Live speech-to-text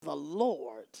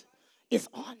Lord is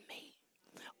on me.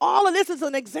 All of this is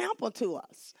an example to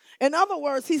us. In other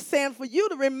words, he's saying for you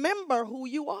to remember who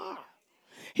you are.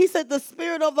 He said, the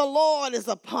Spirit of the Lord is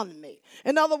upon me.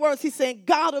 In other words, he's saying,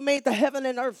 God who made the heaven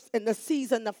and earth and the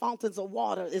seas and the fountains of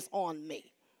water is on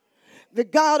me. The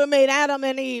God who made Adam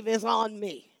and Eve is on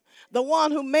me. The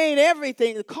one who made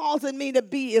everything, causing me to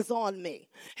be, is on me.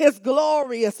 His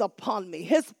glory is upon me.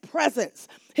 His presence,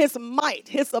 his might,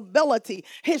 his ability,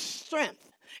 his strength.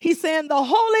 He's saying the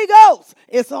Holy Ghost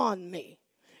is on me.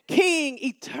 King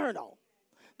eternal.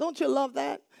 Don't you love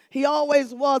that? He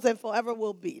always was and forever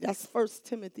will be. That's 1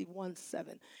 Timothy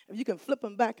 1:7. If you can flip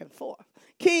them back and forth.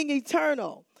 King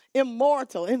eternal,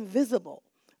 immortal, invisible,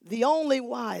 the only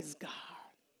wise God.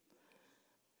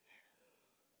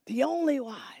 The only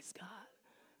wise God.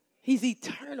 He's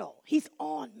eternal. He's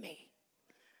on me.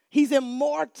 He's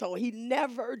immortal. He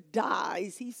never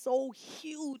dies. He's so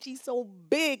huge. He's so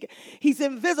big. He's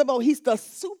invisible. He's the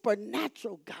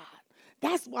supernatural God.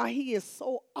 That's why he is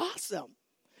so awesome.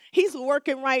 He's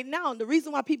working right now. And the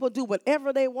reason why people do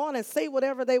whatever they want and say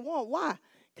whatever they want, why?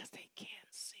 Because they can't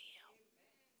see him.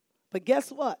 But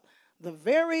guess what? The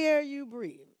very air you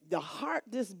breathe, the heart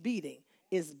that's beating,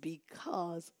 is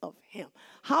because of him.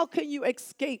 How can you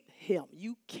escape him?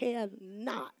 You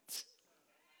cannot.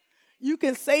 You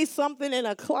can say something in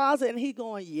a closet and he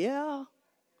going, yeah,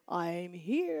 I'm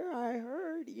here. I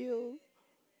heard you.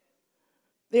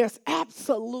 There's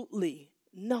absolutely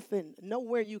nothing,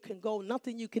 nowhere you can go,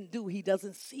 nothing you can do. He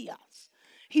doesn't see us.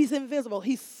 He's invisible.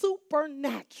 He's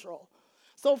supernatural.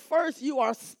 So first, you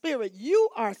are spirit. You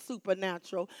are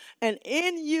supernatural. And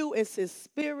in you is his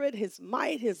spirit, his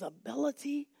might, his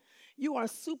ability. You are a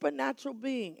supernatural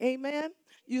being. Amen?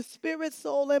 You spirit,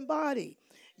 soul, and body.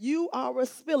 You are a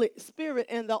spirit,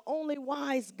 and the only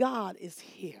wise God is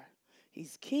here.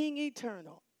 He's King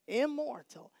eternal,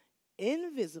 immortal,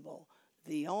 invisible,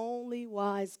 the only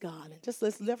wise God. And just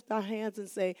let's lift our hands and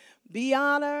say, be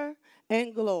honor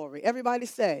and glory. Everybody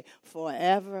say,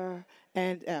 forever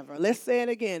and ever. Let's say it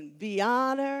again. Be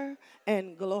honor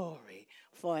and glory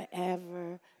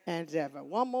forever and ever.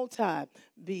 One more time.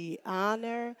 Be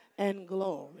honor and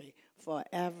glory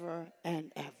forever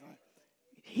and ever.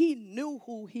 He knew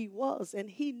who he was, and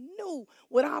he knew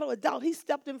without a doubt. He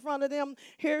stepped in front of them.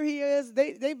 Here he is.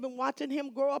 They've been watching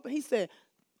him grow up, and he said,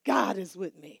 God is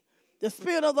with me. The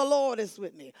Spirit of the Lord is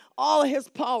with me. All of his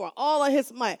power, all of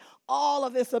his might, all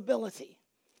of his ability.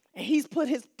 And he's put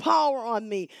his power on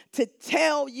me to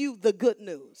tell you the good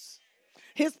news.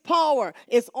 His power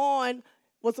was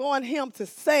on him to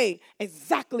say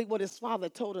exactly what his Father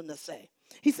told him to say.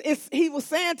 He was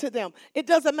saying to them, it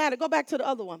doesn't matter. Go back to the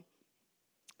other one.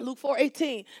 Luke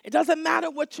 4:18. It doesn't matter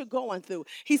what you're going through.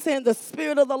 He's saying the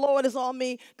Spirit of the Lord is on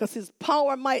me because his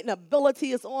power, might, and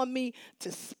ability is on me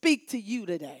to speak to you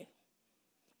today.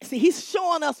 See, he's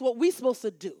showing us what we're supposed to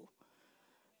do.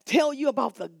 Tell you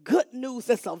about the good news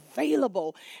that's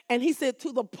available. And he said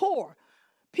to the poor,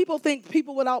 people think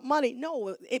people without money.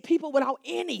 No, people without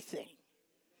anything.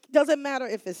 Doesn't matter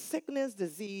if it's sickness,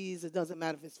 disease. It doesn't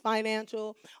matter if it's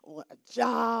financial or a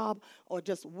job or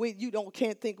just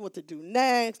can't think what to do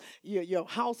next. Your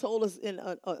household is in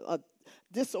a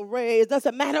disarray. It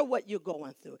doesn't matter what you're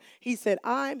going through. He said,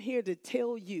 I'm here to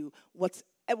tell you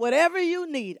whatever you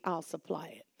need, I'll supply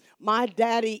it. My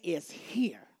daddy is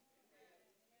here.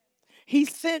 He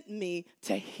sent me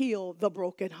to heal the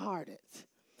brokenhearted.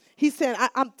 He said,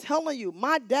 I'm telling you,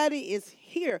 my daddy is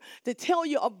here to tell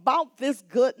you about this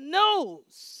good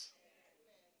news.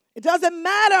 It doesn't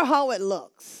matter how it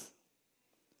looks.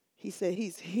 He said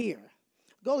he's here.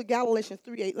 Go to Galatians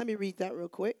 3:8. Let me read that real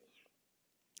quick.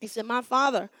 He said, my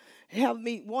Father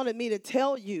wanted me to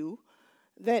tell you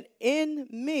that in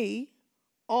me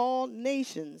all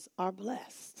nations are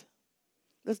blessed.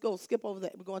 Let's go skip over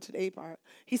that. We're going to the A part.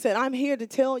 He said, I'm here to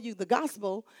tell you the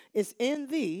gospel is in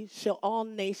thee shall all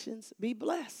nations be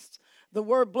blessed. The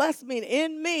word blessed means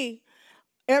in me,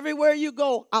 everywhere you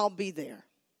go, I'll be there.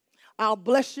 I'll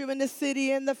bless you in the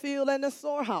city, in the field, and the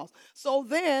storehouse. So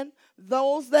then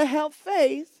those that have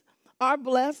faith are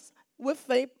blessed with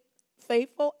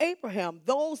faithful Abraham.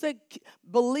 Those that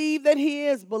believe that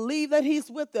believe that he's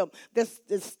with them, that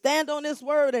stand on his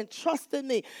word and trust in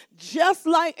me. Just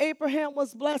like Abraham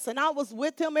was blessed and I was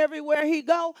with him everywhere he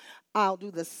go, I'll do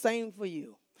the same for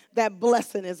you. That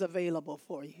blessing is available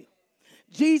for you.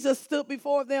 Jesus stood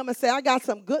before them and said, I got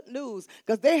some good news,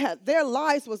 because their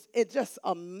lives was just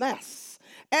a mess.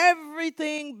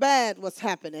 Everything bad was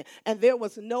happening and there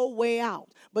was no way out.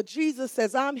 But Jesus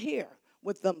says, I'm here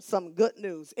with some good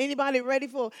news. Anybody ready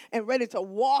for and ready to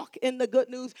walk in the good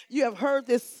news? You have heard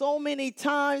this so many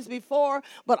times before,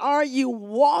 but are you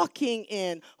walking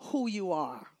in who you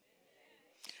are?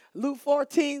 Luke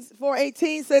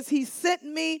 4:18 says, he sent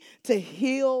me to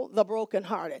heal the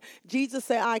brokenhearted. Jesus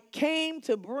said, I came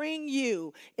to bring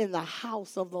you in the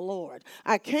house of the Lord.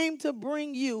 I came to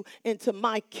bring you into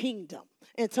my kingdom,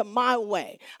 into my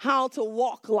way, how to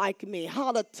walk like me,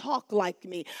 how to talk like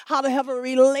me, how to have a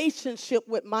relationship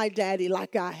with my daddy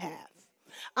like I have.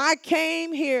 I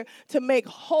came here to make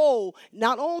whole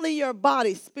not only your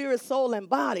body, spirit, soul, and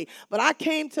body, but I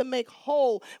came to make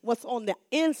whole what's on the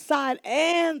inside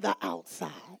and the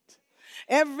outside.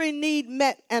 Every need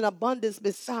met and abundance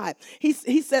beside. He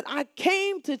said, I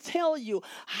came to tell you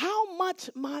how much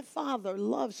my Father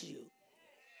loves you.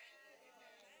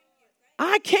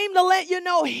 I came to let you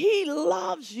know he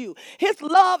loves you. His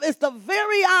love is the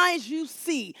very eyes you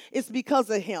see. It's because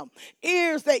of him.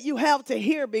 Ears that you have to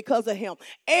hear because of him.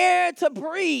 Air to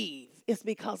breathe. It's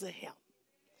because of him.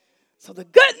 So the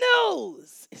good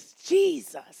news is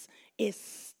Jesus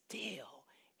is still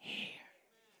here.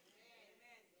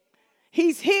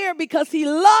 He's here because he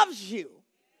loves you.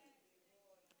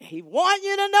 He wants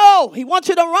you to know. He wants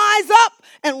you to rise up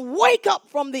and wake up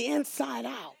from the inside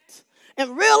out.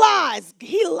 And realize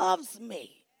he loves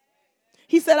me.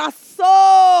 He said, I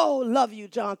so love you,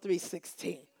 John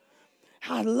 3:16.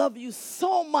 I love you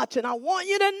so much, and I want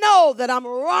you to know that I'm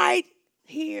right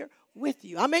here with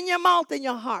you. I'm in your mouth and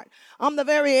your heart. I'm the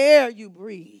very air you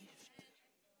breathe.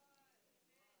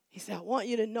 He said, I want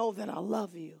you to know that I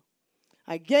love you.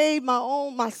 I gave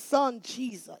my son,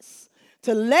 Jesus,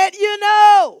 to let you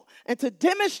know and to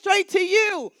demonstrate to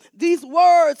you these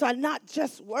words are not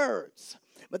just words.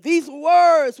 But these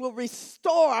words will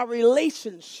restore our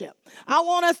relationship. I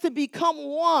want us to become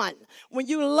one. When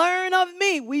you learn of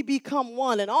me, we become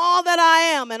one. And all that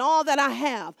I am and all that I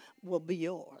have will be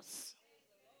yours.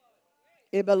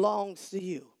 It belongs to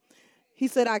you. He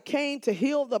said, I came to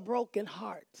heal the broken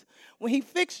heart. When he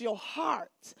fixed your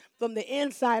heart from the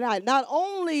inside out, not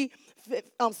only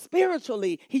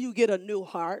spiritually, you get a new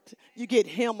heart. You get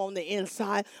him on the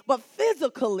inside. But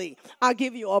physically, I'll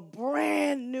give you a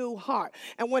brand new heart.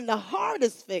 And when the heart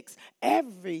is fixed,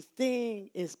 everything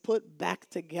is put back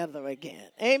together again.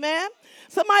 Amen?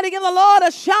 Somebody give the Lord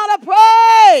a shout of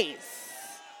praise.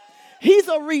 He's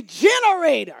a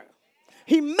regenerator.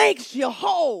 He makes you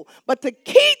whole. But the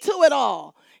key to it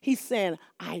all, he's saying,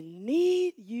 I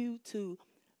need you to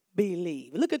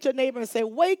believe. Look at your neighbor and say,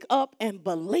 wake up and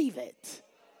believe it.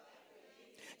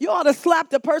 You ought to slap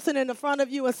the person in the front of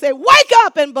you and say, wake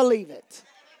up and believe it.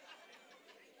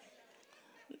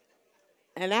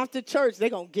 And after church, they're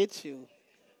going to get you.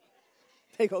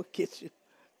 They're going to get you.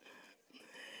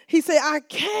 He said, I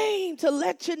came to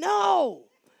let you know.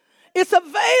 It's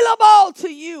available to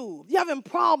you. You're having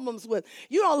problems with,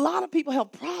 a lot of people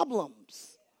have problems.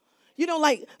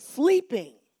 Like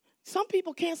sleeping. Some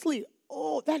people can't sleep.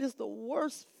 Oh, that is the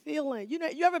worst feeling. You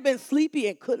ever been sleepy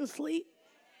and couldn't sleep?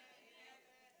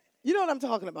 You know what I'm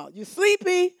talking about. You're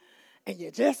sleepy and you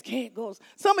just can't go.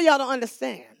 Some of y'all don't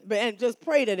understand. And just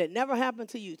pray that it never happened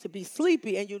to you, to be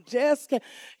sleepy and you just can't.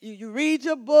 You read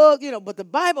your book, but the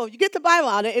Bible, you get the Bible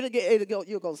out,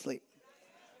 you'll go sleep.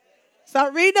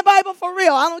 Start reading the Bible for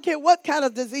real. I don't care what kind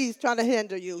of disease trying to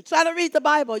hinder you. Try to read the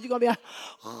Bible. You're going to be like,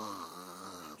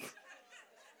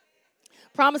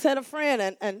 Promise had a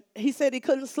friend, and he said he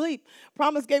couldn't sleep.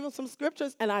 Promise gave him some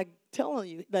scriptures, and I'm telling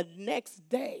you, the next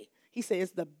day, he said,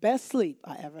 it's the best sleep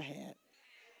I ever had.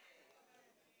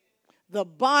 The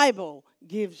Bible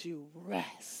gives you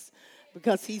rest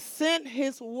because he sent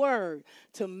his word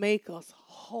to make us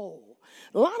whole.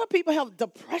 A lot of people have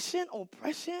depression,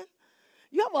 oppression.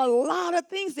 You have a lot of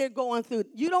things they're going through.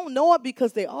 You don't know it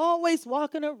because they're always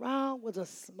walking around with a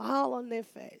smile on their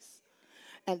face.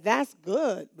 And that's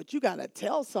good, but you got to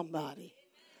tell somebody.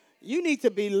 You need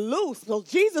to be loose. So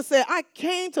Jesus said, I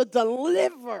came to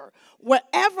deliver.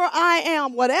 Wherever I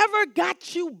am, whatever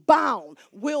got you bound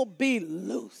will be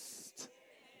loosed.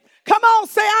 Come on,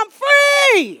 say, I'm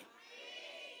free.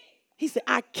 He said,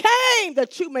 I came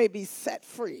that you may be set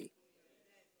free.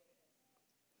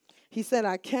 He said,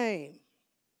 I came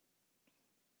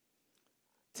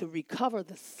to recover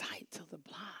the sight of the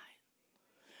blind.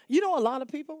 A lot of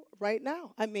people right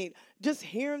now, just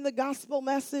hearing the gospel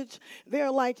message,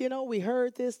 they're like, we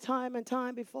heard this time and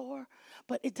time before,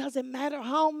 but it doesn't matter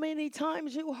how many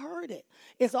times you heard it.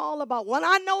 It's all about when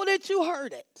I know that you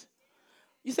heard it.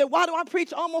 You say, why do I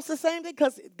preach almost the same thing?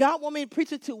 Because God wants me to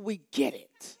preach it till we get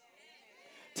it.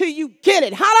 Till you get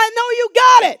it. How do I know you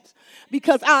got it?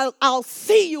 because I'll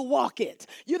see you walk it.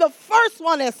 You're the first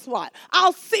one at SWAT.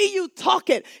 I'll see you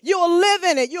talk it. You'll live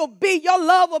in it. Your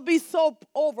love will be so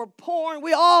overpouring.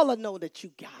 We all know that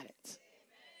you got it.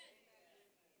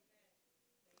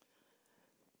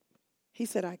 He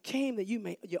said, I came that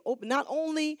you open not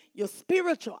only your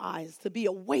spiritual eyes to be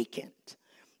awakened,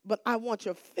 but I want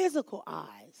your physical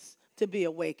eyes to be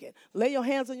awakened. Lay your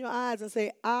hands on your eyes and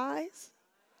say, eyes,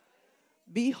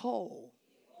 behold.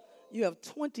 You have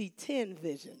 2010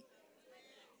 vision.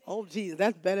 Oh, Jesus,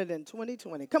 that's better than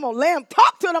 2020. Come on, Lamb,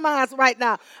 talk to them eyes right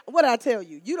now. What did I tell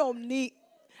you?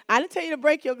 I didn't tell you to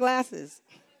break your glasses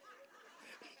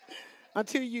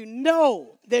until you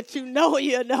know that you know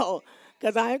you know.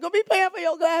 Because I ain't going to be paying for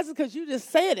your glasses because you just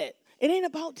said it. It ain't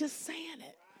about just saying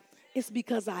it. It's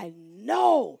because I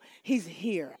know he's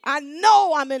here. I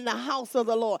know I'm in the house of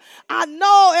the Lord. I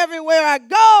know everywhere I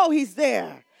go, he's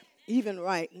there, even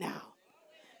right now.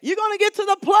 You're going to get to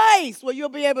the place where you'll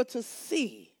be able to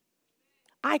see.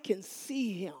 I can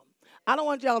see him. I don't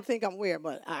want y'all to think I'm weird,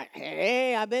 but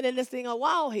I've been in this thing a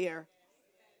while here.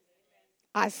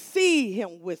 I see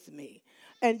him with me.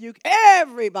 And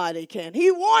everybody can.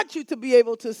 He wants you to be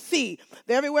able to see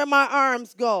that everywhere my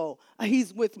arms go,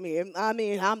 he's with me. I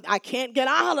mean, I can't get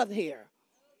out of here.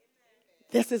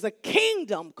 This is a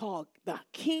kingdom called the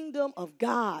kingdom of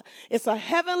God. It's a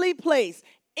heavenly place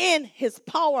in his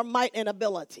power, might, and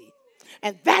ability.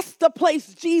 And that's the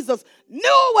place Jesus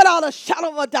knew without a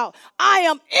shadow of a doubt. I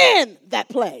am in that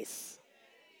place.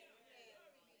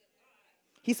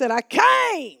 He said, I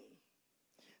came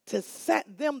to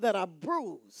set them that are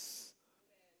bruised,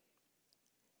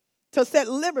 to set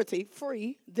liberty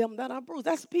free them that are bruised.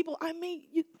 That's people,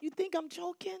 you think I'm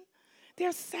joking?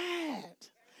 They're sad.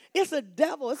 It's a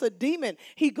devil. It's a demon.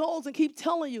 He goes and keeps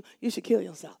telling you, you should kill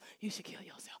yourself. You should kill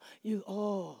yourself.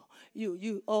 You'll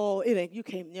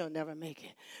never make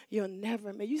it. You'll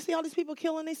never make it. You see all these people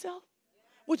killing themselves?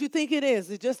 What you think it is?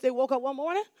 It's just they woke up one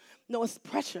morning? No, it's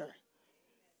pressure.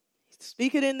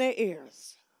 Speak it in their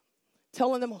ears.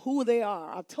 Telling them who they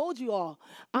are. I've told you all,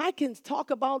 I can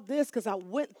talk about this because I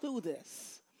went through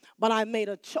this, but I made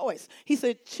a choice. He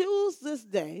said, choose this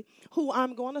day who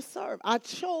I'm going to serve. I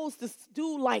chose to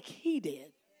do like he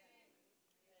did.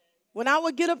 When I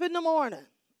would get up in the morning,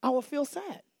 I would feel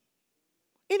sad.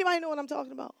 Anybody know what I'm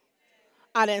talking about?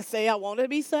 I didn't say I wanted to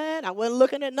be sad. I wasn't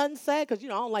looking at nothing sad because, I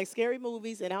don't like scary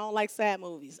movies and I don't like sad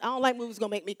movies. I don't like movies going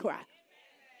to make me cry.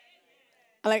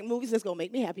 I like movies that's going to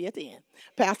make me happy at the end.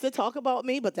 Pastor talk about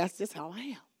me, but that's just how I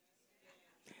am.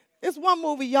 There's one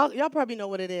movie, y'all probably know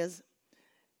what it is.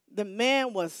 The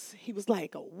man he was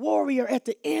like a warrior at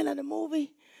the end of the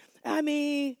movie. But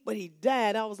he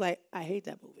died. I was like, I hate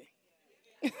that movie.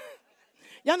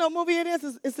 Y'all know what movie it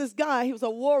is? It's this guy. He was a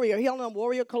warrior. He had on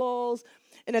warrior clothes.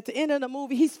 And at the end of the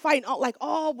movie, he's fighting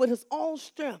all with his own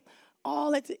strength,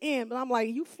 all at the end. But I'm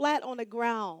like, you flat on the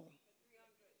ground.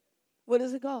 What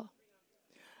does it called?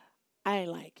 I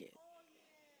ain't like it.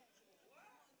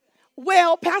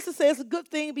 Well, Pastor says it's a good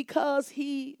thing because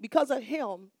of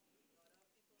him,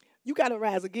 you got to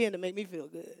rise again to make me feel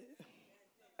good.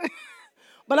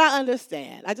 But I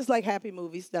understand. I just like happy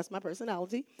movies. That's my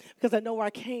personality because I know where I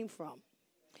came from.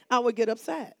 I would get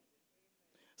upset.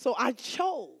 So I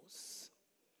chose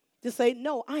to say,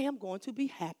 no, I am going to be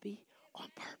happy on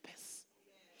purpose.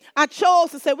 I chose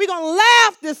to say, we're going to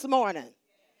laugh this morning.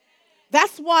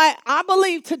 That's why I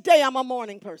believe today I'm a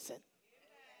morning person.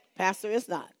 Pastor is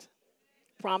not.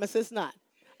 Promise is not.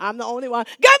 I'm the only one.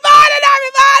 Good morning,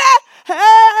 everybody.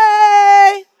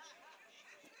 Hey.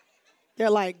 They're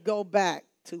like, go back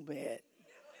to bed.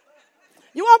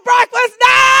 You want breakfast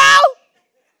now?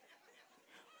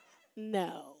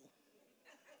 No.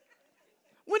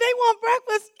 When they want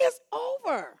breakfast, it's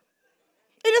over.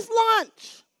 It is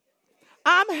lunch.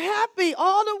 I'm happy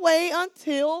all the way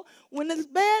until when it's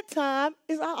bedtime,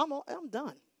 I'm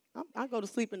done. I go to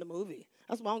sleep in the movie.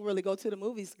 That's why I don't really go to the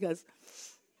movies because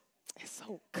it's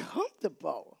so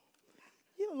comfortable.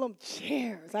 Them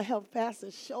chairs. I have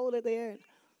Pastor's shoulder there.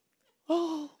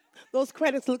 Oh, those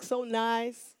credits look so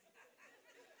nice.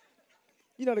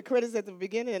 The credits at the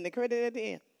beginning and the credit at the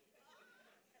end.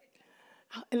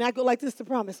 And I go like this to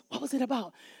Promise. What was it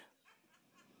about?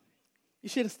 You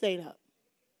should have stayed up.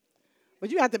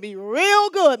 But you have to be real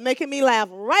good making me laugh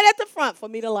right at the front for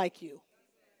me to like you.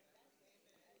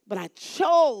 But I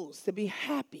chose to be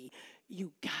happy.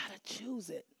 You got to choose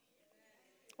it.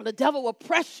 The devil will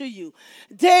pressure you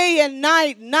day and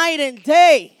night, night and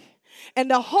day. And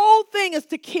the whole thing is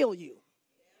to kill you.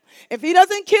 If he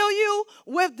doesn't kill you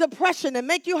with depression and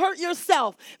make you hurt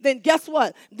yourself, then guess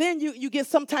what? Then you get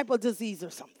some type of disease or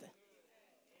something.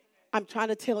 I'm trying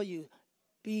to tell you,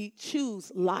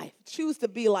 choose life. Choose to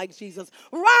be like Jesus.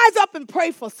 Rise up and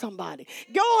pray for somebody.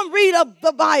 Go and read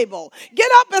the Bible.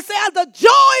 Get up and say, the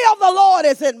joy of the Lord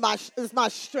is my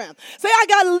strength. Say, I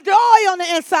got joy on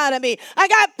the inside of me. I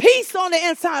got peace on the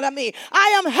inside of me.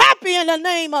 I am happy in the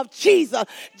name of Jesus.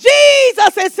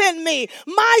 Jesus is in me,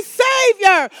 my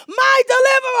Savior, my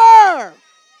deliverer.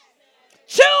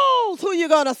 Choose who you're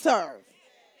going to serve.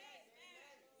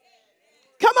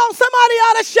 Come on, somebody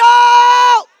ought to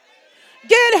shout.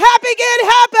 Get happy, get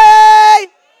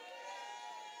happy.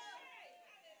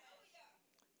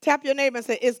 Tap your neighbor and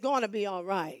say, it's going to be all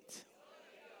right.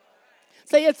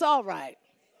 Say, it's all right.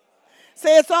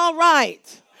 Say, it's all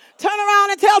right. Turn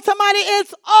around and tell somebody,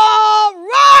 it's all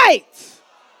right.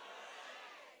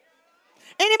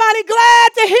 Anybody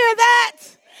glad to hear that?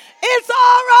 It's all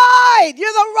right.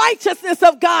 You're the righteousness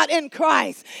of God in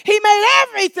Christ. He made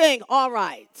everything all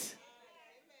right.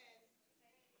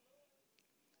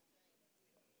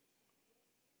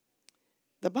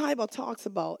 The Bible talks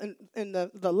about, in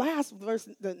the last verse,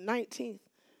 the 19th,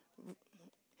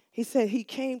 he said he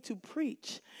came to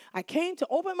preach. I came to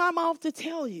open my mouth to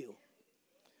tell you.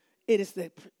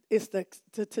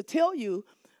 To tell you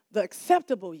the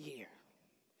acceptable year.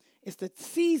 It's the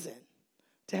season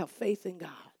to have faith in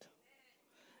God.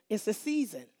 It's the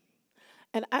season.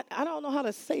 And I don't know how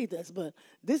to say this, but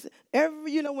when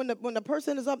the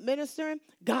person is up ministering,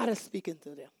 God is speaking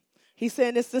to them. He's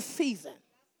saying it's the season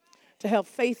to have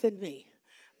faith in me.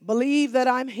 Believe that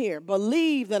I'm here.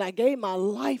 Believe that I gave my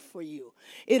life for you.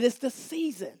 It is the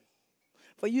season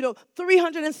for you to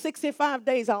 365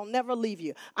 days, I'll never leave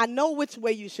you. I know which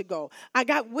way you should go. I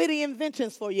got witty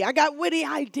inventions for you. I got witty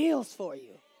ideals for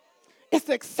you. It's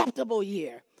the acceptable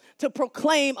year to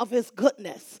proclaim of his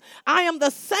goodness. I am the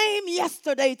same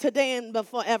yesterday, today, and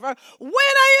forever. When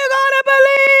are you going to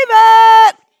believe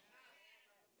it?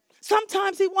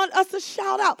 Sometimes he wants us to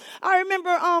shout out. I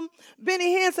remember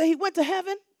Benny Hinn said he went to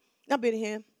heaven. Not Benny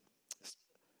Hinn.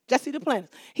 Jesse Duplantis.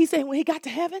 He said when he got to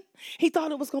heaven, he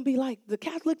thought it was going to be like the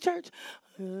Catholic Church.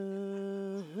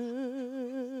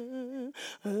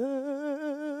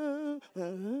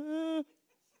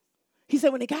 He said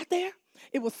when he got there,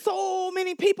 it was so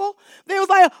many people. They was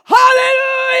like,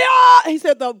 hallelujah. He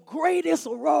said the greatest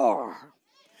roar.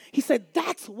 He said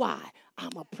that's why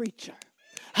I'm a preacher.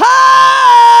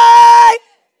 Hey!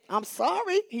 I'm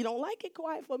sorry. He don't like it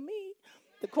quiet for me.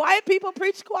 The quiet people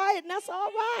preach quiet, and that's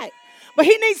all right. But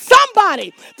he needs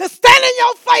somebody to stand in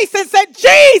your face and say,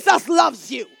 Jesus loves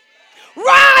you.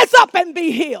 Rise up and be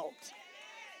healed.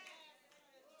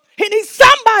 He needs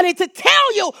somebody to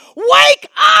tell you, wake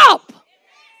up.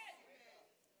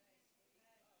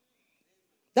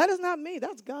 That is not me.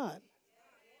 That's God.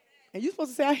 And you're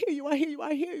supposed to say, I hear you, I hear you,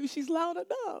 I hear you. She's loud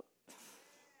enough.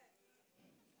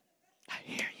 I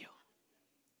hear you.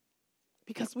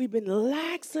 Because we've been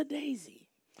lackadaisy.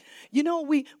 You know,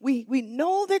 we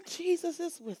know that Jesus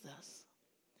is with us.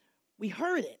 We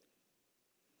heard it.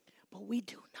 But we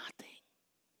do nothing.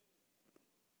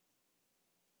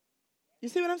 You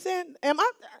see what I'm saying?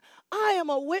 I am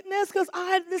a witness because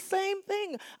I had the same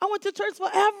thing. I went to church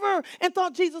forever and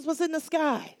thought Jesus was in the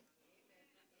sky.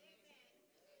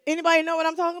 Anybody know what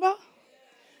I'm talking about?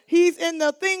 He's in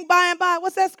the thing by and by.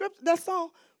 What's that script? That song?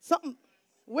 Something.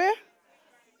 Where?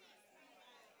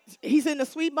 He's in the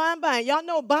sweet by and by. Y'all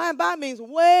know by and by means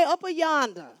way up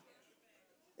yonder.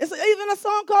 It's even a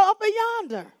song called Up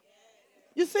Yonder.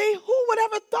 You see, who would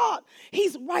ever thought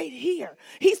he's right here?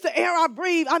 He's the air I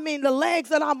breathe. I mean, the legs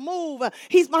that I move.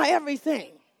 He's my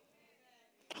everything.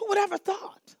 Who would ever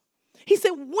thought? He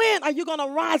said, when are you going to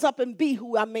rise up and be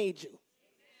who I made you?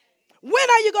 When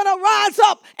are you going to rise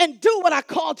up and do what I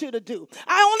called you to do?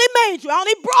 I only made you. I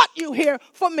only brought you here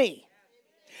for me.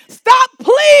 Stop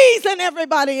pleasing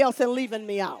everybody else and leaving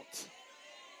me out.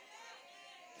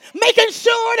 Making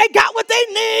sure they got what they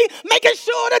need. Making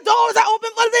sure the doors are open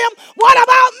for them. What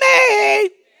about me?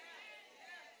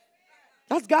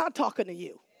 That's God talking to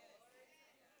you.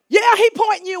 Yeah, he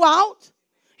pointing you out.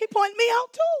 He pointing me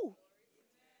out too.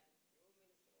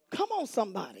 Come on,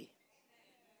 somebody.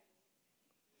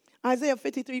 Isaiah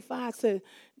 53:5 said,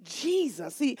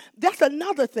 Jesus. See, that's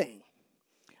another thing.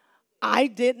 I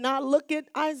did not look at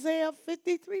Isaiah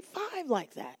 53:5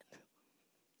 like that.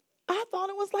 I thought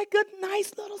it was like a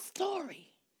nice little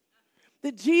story.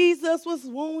 That Jesus was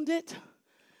wounded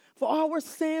for our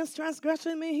sins,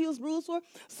 transgression, mean he was bruised for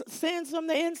sins from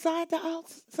the inside to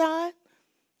outside.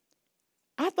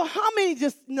 I thought, how many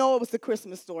just know it was the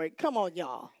Christmas story? Come on,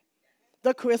 y'all.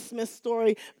 The Christmas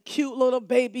story, cute little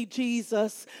baby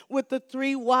Jesus with the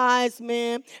 3 wise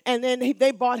men, and then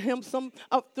they bought him some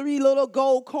 3 little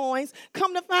gold coins.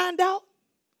 Come to find out,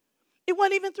 it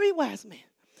wasn't even 3 wise men.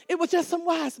 It was just some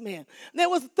wise men. There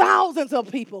was thousands of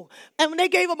people. And they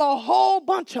gave him a whole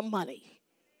bunch of money.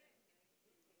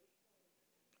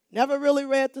 Never really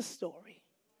read the story.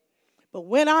 But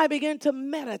when I began to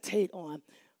meditate on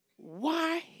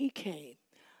why he came,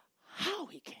 how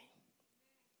he came,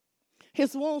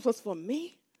 his wounds was for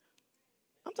me.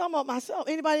 I'm talking about myself.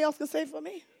 Anybody else can say for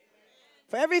me?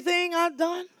 For everything I've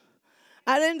done.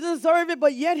 I didn't deserve it,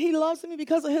 but yet he loves me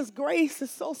because of his grace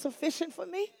is so sufficient for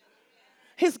me.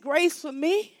 His grace for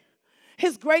me.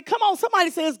 His grace. Come on, somebody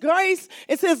say his grace.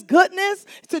 It's his goodness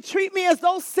to treat me as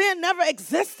though sin never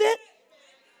existed.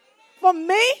 For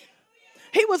me,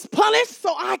 he was punished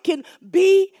so I can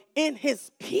be in his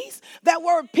peace. That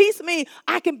word peace means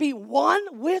I can be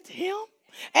one with him.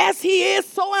 As he is,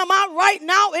 so am I right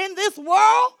now in this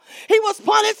world. He was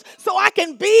punished so I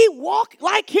can walk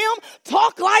like him,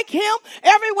 talk like him.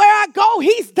 Everywhere I go,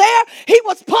 he's there. He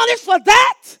was punished for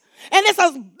that. And it's a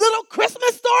little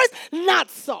Christmas stories. Not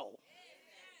so.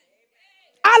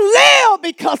 I live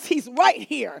because he's right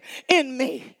here in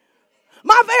me.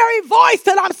 My very voice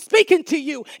that I'm speaking to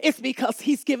you is because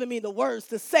he's given me the words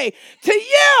to say to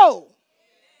you.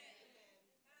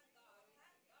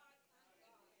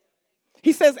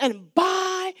 He says, and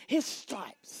by his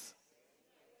stripes.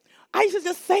 I used to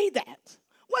just say that.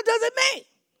 What does it mean?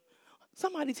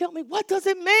 Somebody tell me, what does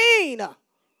it mean?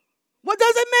 What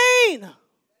does it mean?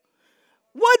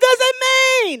 What does it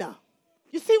mean?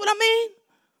 You see what I mean?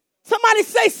 Somebody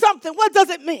say something. What does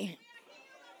it mean?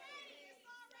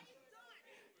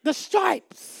 The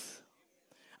stripes.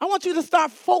 I want you to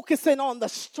start focusing on the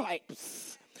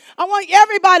stripes. I want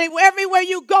everybody, everywhere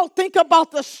you go, think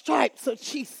about the stripes of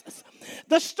Jesus.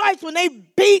 The stripes when they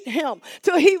beat him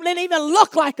till he didn't even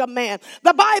look like a man.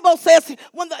 The Bible says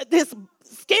when his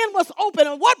skin was open,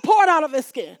 and what poured out of his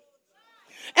skin?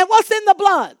 And what's in the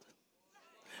blood?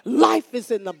 Life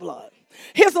is in the blood.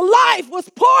 His life was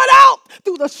poured out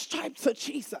through the stripes of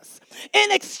Jesus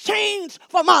in exchange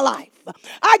for my life.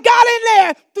 I got in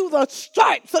there through the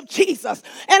stripes of Jesus.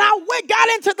 And I got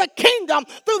into the kingdom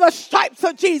through the stripes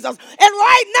of Jesus. And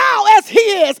right now, as he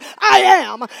is, I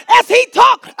am. As he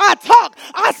talk, I talk.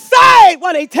 I say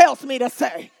what he tells me to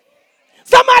say.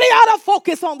 Somebody ought to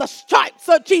focus on the stripes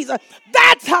of Jesus.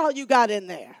 That's how you got in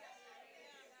there.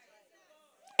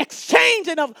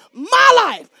 Exchanging of my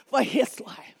life for his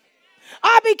life.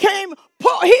 I became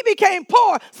poor. He became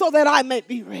poor so that I may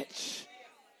be rich.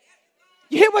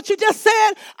 You hear what you just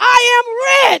said?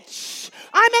 I am rich.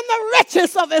 I'm in the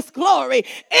riches of his glory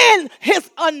in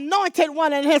his anointed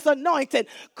one and his anointed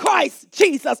Christ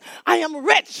Jesus. I am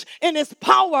rich in his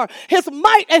power, his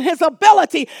might, and his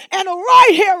ability. And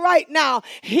right here, right now,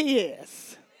 he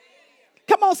is.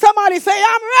 Come on, somebody say,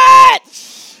 I'm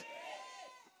rich.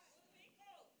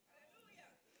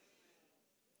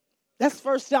 That's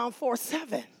 1 John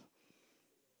 4:7.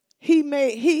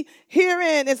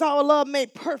 Herein is our love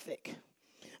made perfect,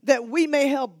 that we may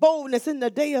have boldness in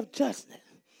the day of judgment.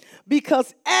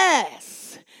 Because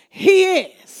as he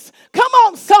is, come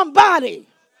on somebody.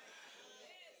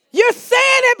 You're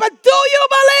saying it, but do you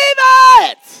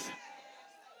believe it?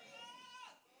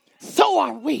 So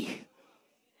are we.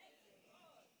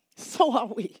 So are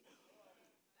we.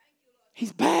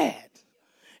 He's bad.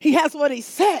 He has what he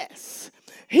says.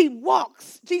 He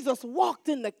walks. Jesus walked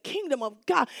in the kingdom of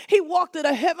God. He walked at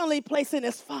a heavenly place in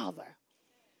his Father.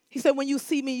 He said, when you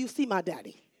see me, you see my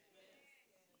daddy.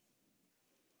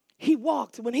 He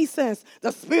walked. When he says,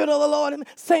 the Spirit of the Lord,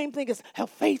 same thing is have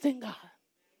faith in God.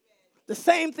 The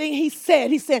same thing he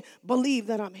said, believe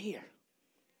that I'm here.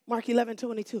 Mark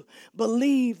 11:22.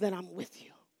 Believe that I'm with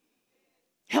you.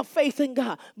 Have faith in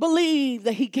God. Believe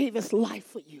that he gave his life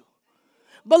for you.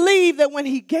 Believe that when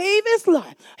he gave his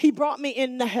life, he brought me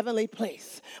in the heavenly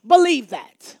place. Believe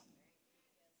that.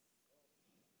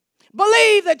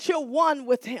 Believe that you're one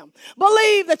with him.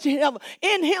 Believe that you have,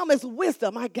 in him is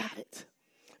wisdom. I got it.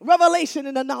 Revelation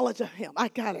and the knowledge of him. I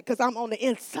got it because I'm on the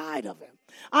inside of him.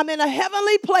 I'm in a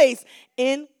heavenly place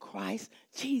in Christ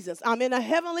Jesus. I'm in a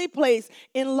heavenly place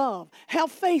in love.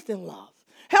 Have faith in love.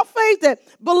 Have faith that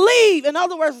believe. In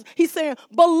other words, he's saying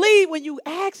believe when you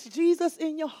ask Jesus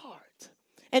in your heart.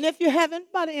 And if you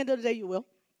haven't, by the end of the day, you will.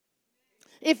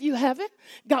 If you haven't,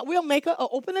 God will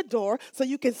open a door so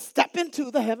you can step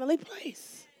into the heavenly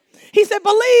place. He said,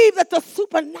 believe that the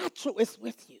supernatural is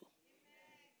with you.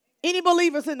 Any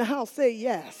believers in the house say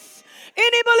yes.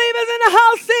 Any believers in the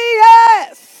house say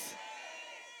yes.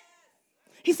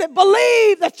 He said,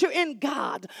 believe that you're in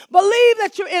God. Believe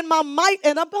that you're in my might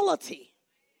and ability.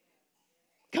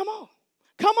 Come on.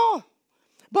 Come on.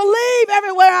 Believe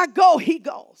everywhere I go, he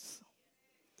goes.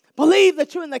 Believe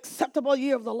that you're in the acceptable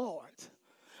year of the Lord.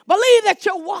 Believe that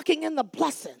you're walking in the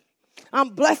blessing. I'm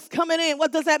blessed coming in.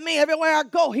 What does that mean? Everywhere I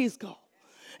go, he's go.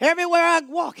 Everywhere I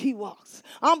walk, he walks.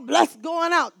 I'm blessed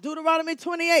going out. Deuteronomy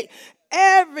 28.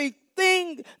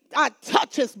 Everything I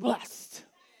touch is blessed.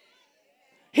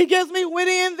 He gives me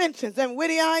witty inventions and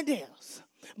witty ideas.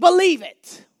 Believe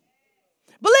it.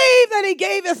 Believe that he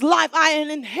gave his life. I am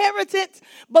inherited.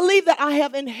 Believe that I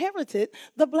have inherited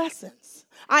the blessings.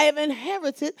 I have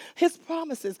inherited his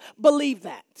promises. Believe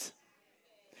that.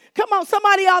 Come on,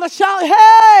 somebody ought to shout,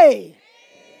 hey!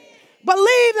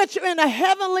 Believe that you're in a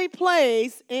heavenly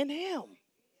place in him.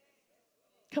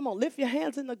 Come on, lift your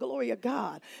hands in the glory of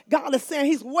God. God is saying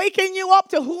he's waking you up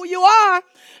to who you are.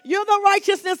 You're the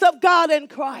righteousness of God in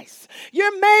Christ.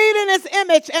 You're made in his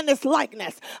image and his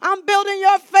likeness. I'm building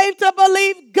your faith to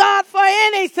believe God for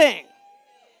anything.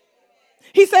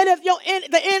 He said if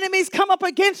the enemies come up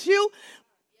against you,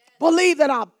 believe that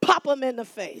I'll pop them in the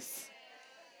face.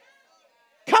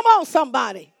 Come on,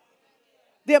 somebody.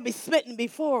 They'll be smitten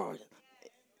before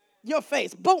your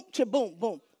face. Boom, boom,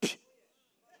 boom.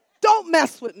 Don't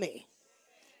mess with me.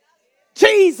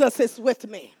 Jesus is with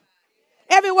me.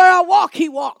 Everywhere I walk, he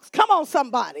walks. Come on,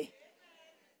 somebody.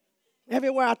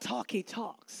 Everywhere I talk, he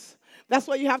talks. That's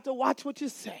why you have to watch what you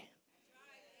say.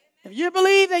 If you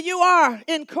believe that you are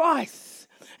in Christ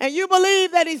and you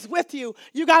believe that he's with you,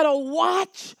 you got to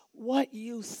watch what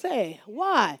you say.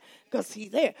 Why? Because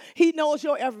he's there. He knows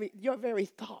your very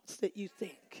thoughts that you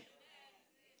think.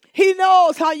 He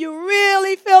knows how you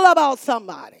really feel about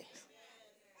somebody.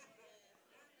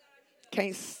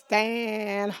 Can't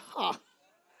stand her.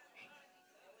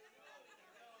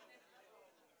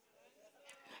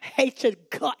 Hate your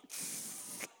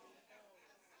guts.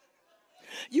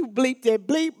 You bleep that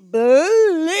bleep,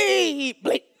 bleep,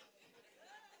 bleep.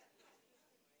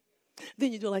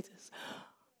 Then you do like this.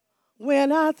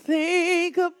 When I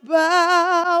think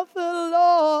about the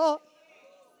Lord.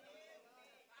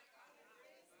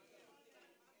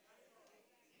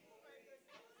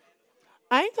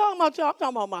 I ain't talking about y'all, I'm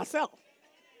talking about myself.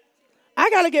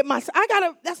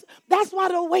 That's why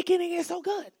the awakening is so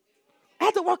good. I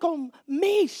have to work on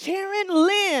me, Sharon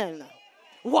Lynn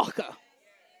Walker.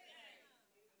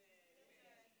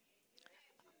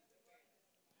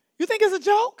 You think it's a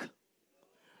joke?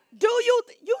 Do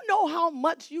you know how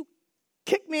much you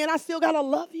kick me and I still gotta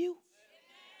love you?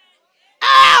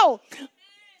 Ow!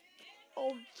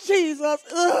 Oh, Jesus.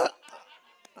 Ugh.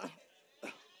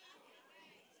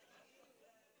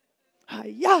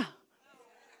 Yeah.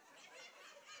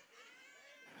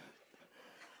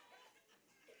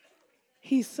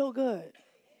 He's so good.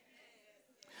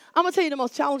 I'm going to tell you the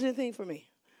most challenging thing for me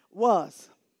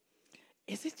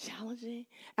is it challenging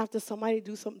after somebody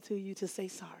do something to you to say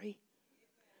sorry?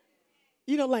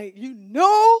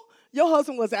 Your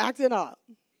husband was acting up.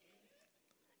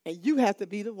 And you have to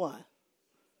be the one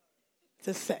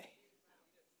to say.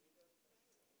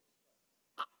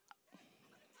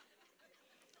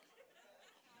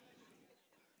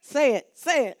 Say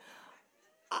it.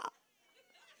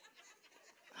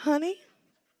 Honey,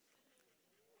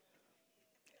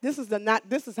 this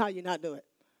is how you not do it.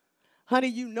 Honey,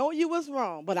 you know you was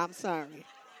wrong, but I'm sorry.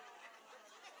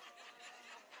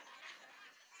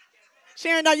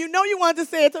 Sharon, now you know you wanted to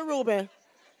say it to Reuben.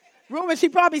 Reuben, she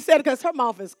probably said it because her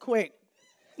mouth is quick.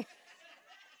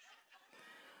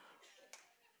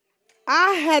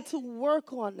 I had to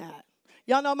work on that.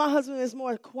 Y'all know my husband is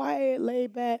more quiet,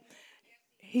 laid back.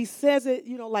 He says it,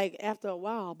 like after a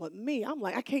while. But me, I'm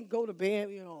like, I can't go to bed,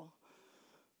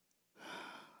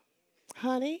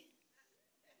 Honey,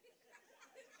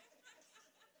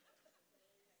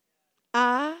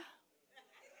 I'll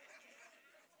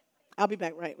be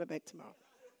back right back tomorrow.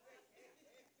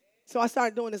 So I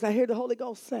started doing this. I hear the Holy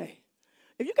Ghost say,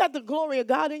 if you got the glory of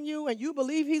God in you and you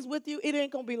believe he's with you, it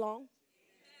ain't going to be long.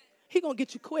 He's going to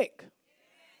get you quick.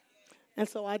 And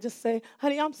so I just say,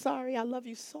 honey, I'm sorry. I love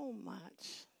you so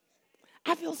much.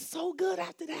 I feel so good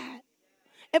after that.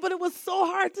 But it was so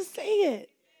hard to say it.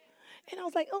 And I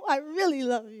was like, oh, I really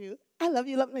love you. I love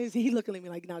you. Love me. He looking at me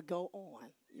like, now go on.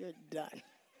 You're done.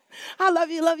 I love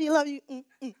you, love you, love you.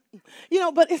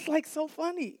 But it's like so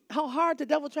funny how hard the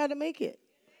devil tried to make it.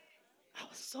 I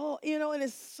was so, and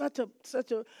it's such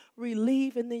a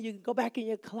relief. And then you can go back in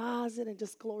your closet and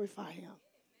just glorify him.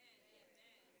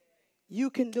 You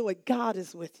can do it. God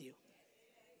is with you.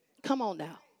 Come on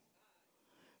now.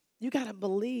 You got to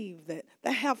believe that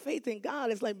have faith in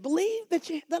God. It's like, believe that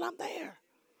I'm there.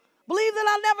 Believe that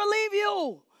I'll never leave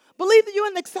you. Believe that you're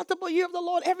in the acceptable year of the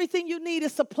Lord. Everything you need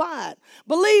is supplied.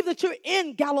 Believe that you're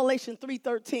in Galatians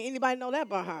 3:13. Anybody know that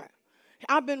by heart?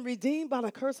 I've been redeemed by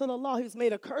the curse of the law. He's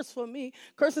made a curse for me.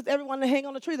 Curses everyone that hang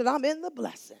on the tree that I'm in the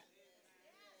blessing.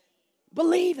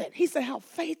 Believe it. He said, have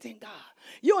faith in God.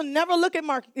 You'll never look at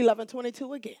Mark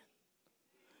 11:22 again.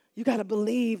 You got to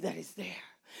believe that it's there.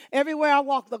 Everywhere I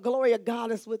walk, the glory of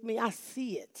God is with me. I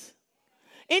see it.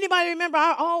 Anybody remember,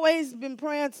 I've always been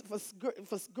praying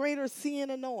for greater seeing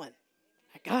and knowing.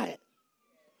 I got it.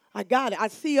 I got it. I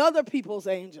see other people's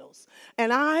angels.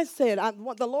 And I said,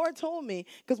 what the Lord told me,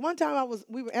 because one time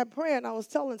we were at prayer and I was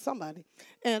telling somebody,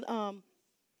 and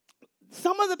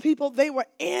some of the people, they were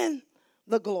in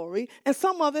the glory, and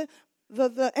some of it,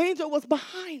 the angel was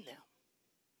behind them.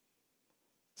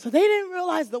 So they didn't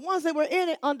realize the ones that were in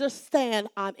it understand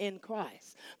I'm in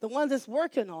Christ. The ones that's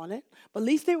working on it, but at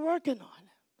least they're working on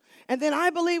it. And then I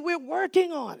believe we're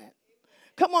working on it.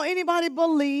 Come on, anybody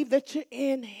believe that you're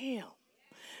in him?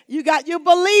 You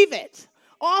believe it.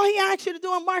 All he asks you to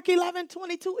do in Mark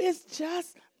 11:22 is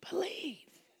just believe.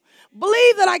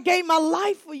 Believe that I gave my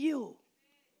life for you.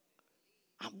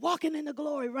 I'm walking in the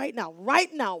glory right now,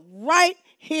 right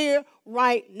here,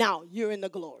 right now. You're in the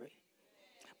glory.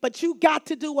 But you got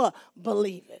to do a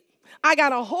believe it. I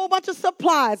got a whole bunch of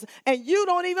supplies, and you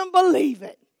don't even believe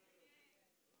it.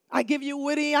 I give you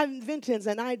witty inventions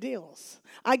and ideals.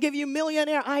 I give you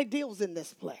millionaire ideals in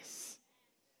this place.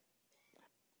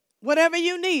 Whatever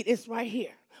you need is right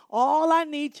here. All I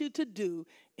need you to do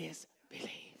is believe.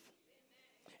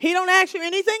 He don't ask you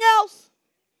anything else.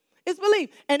 It's believe.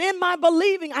 And in my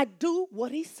believing, I do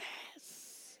what he says.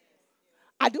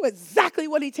 I do exactly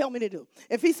what he tell me to do.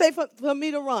 If he say for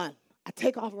me to run, I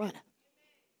take off running.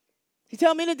 He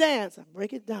tell me to dance, I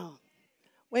break it down.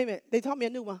 Wait a minute, they taught me a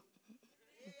new one.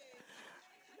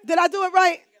 Did I do it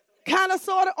right? Kind of,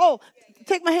 sort of. Oh,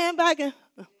 take my hand back and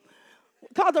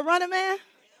call the running man.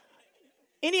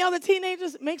 Any other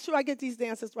teenagers? Make sure I get these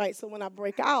dances right so when I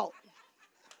break out,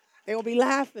 they will be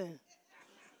laughing.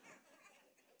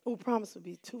 Oh, promise will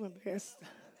be too embarrassed.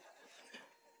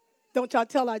 Don't y'all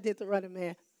tell I did the running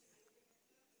man.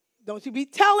 Don't you be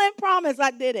telling Promise I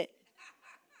did it.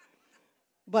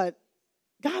 But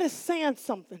God is saying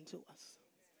something to us.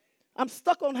 I'm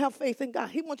stuck on have faith in God.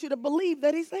 He wants you to believe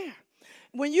that he's there.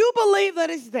 When you believe that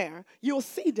he's there, you'll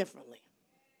see differently.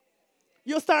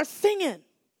 You'll start singing.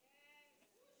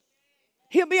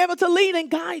 He'll be able to lead and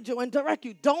guide you and direct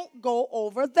you. Don't go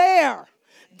over there.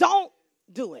 Don't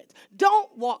do it.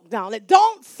 Don't walk down it.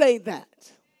 Don't say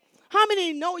that. How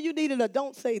many know you needed a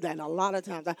don't say that a lot of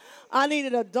times? I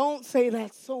needed a don't say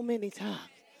that so many times.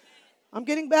 I'm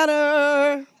getting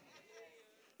better.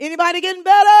 Anybody getting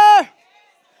better?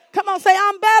 Come on, say,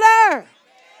 I'm better.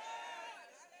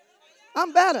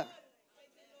 I'm better.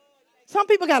 Some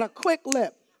people got a quick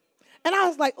lip. And I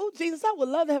was like, oh, Jesus, I would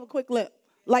love to have a quick lip.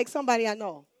 Like somebody I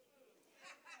know.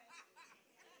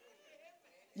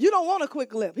 You don't want a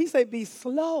quick lip. He said be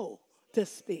slow to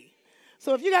speak.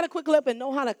 So if you got a quick lip and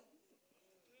know how to,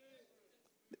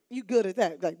 you good at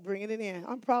that, like bringing it in.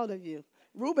 I'm proud of you.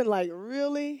 Reuben, like,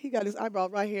 really? He got his eyebrow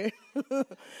right here.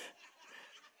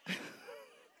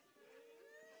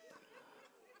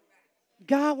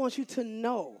 God wants you to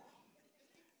know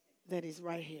that he's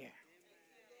right here.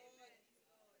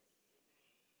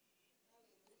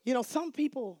 You know, some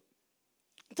people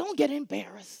don't get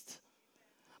embarrassed,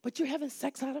 but you're having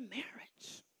sex out of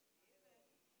marriage.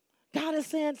 God is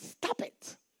saying, stop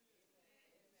it.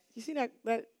 You see that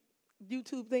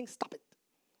YouTube thing? Stop it.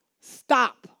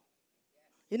 Stop.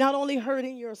 You're not only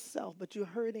hurting yourself, but you're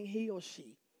hurting he or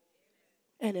she.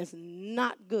 And it's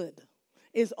not good.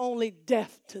 It's only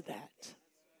death to that.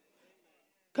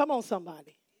 Come on,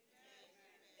 somebody.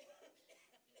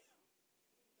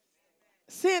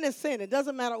 Sin is sin. It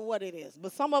doesn't matter what it is.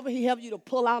 But some of it he helps you to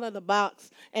pull out of the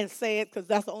box and say it because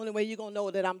that's the only way you're going to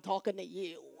know that I'm talking to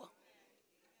you.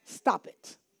 Stop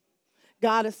it.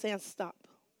 God is saying stop.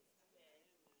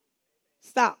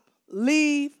 Stop.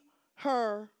 Leave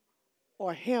her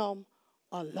or him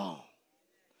alone.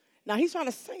 Now he's trying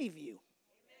to save you.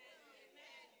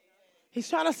 He's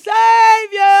trying to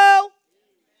save you.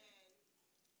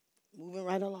 Moving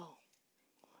right along.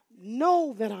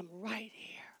 Know that I'm right here.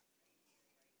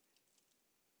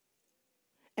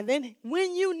 And then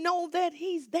when you know that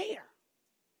he's there,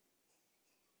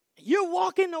 you're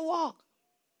walking the walk,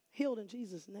 healed in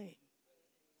Jesus' name.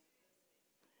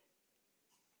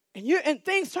 And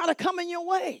things try to come in your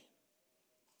way.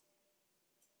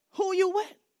 Who you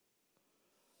with?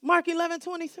 Mark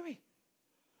 11:23.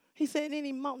 He said,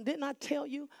 any mountain, didn't I tell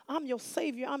you? I'm your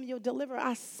Savior. I'm your deliverer.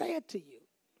 I said to you.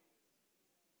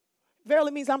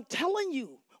 Verily means I'm telling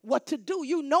you what to do.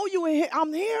 You know you in here.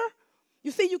 I'm here. You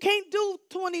see, you can't do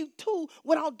 22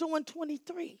 without doing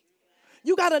 23.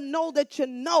 You got to know that you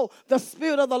know the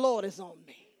Spirit of the Lord is on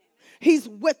me. He's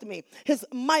with me. His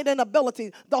might and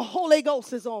ability. The Holy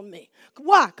Ghost is on me.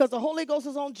 Why? Because the Holy Ghost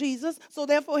is on Jesus, so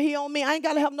therefore he on me. I ain't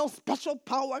got to have no special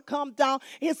power come down.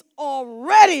 It's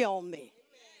already on me.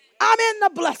 I'm in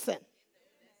the blessing.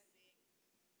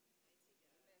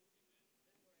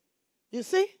 You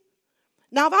see?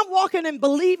 Now, if I'm walking and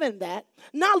believing that,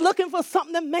 not looking for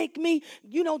something to make me,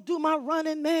 do my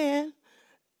running, man.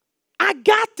 I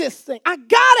got this thing. I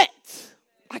got it.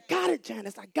 I got it,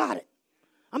 Janice. I got it.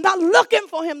 I'm not looking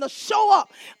for him to show up.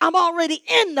 I'm already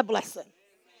in the blessing.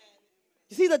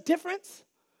 You see the difference?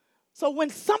 So when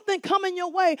something come in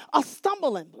your way, a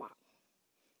stumbling block.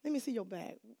 Let me see your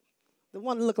bag. The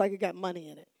one that look like it got money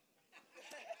in it.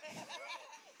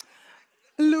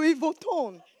 Louis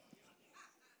Vuitton.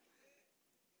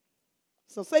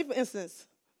 So say, for instance,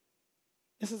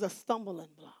 this is a stumbling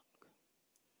block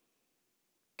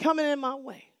coming in my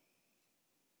way.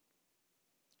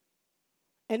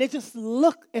 And it just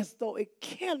looked as though it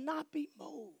cannot be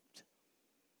moved.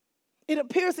 It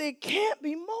appears it can't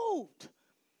be moved.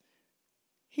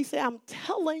 He said, I'm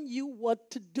telling you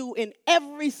what to do in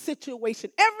every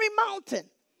situation, every mountain,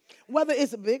 whether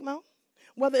it's a big mountain,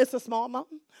 whether it's a small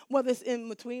mountain, whether it's in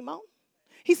between mountains.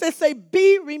 He says, say,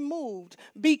 be removed,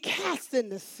 be cast in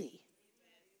the sea.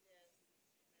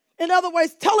 In other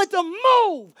words, tell it to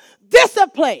move,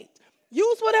 dissipate.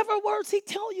 Use whatever words he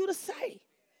tells you to say.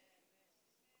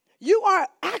 You are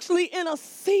actually in a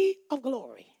sea of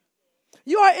glory.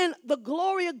 You are in the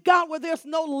glory of God where there's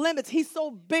no limits. He's so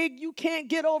big you can't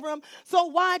get over him, so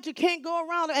wide you can't go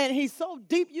around him, and he's so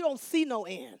deep you don't see no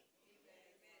end.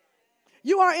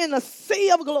 You are in a sea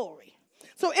of glory.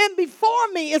 So in before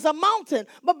me is a mountain,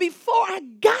 but before I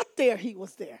got there, he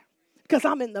was there because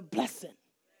I'm in the blessing.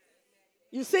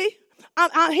 You see?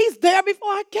 He's there before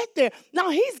I get there.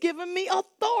 Now he's giving me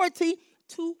authority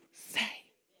to say.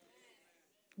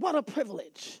 What a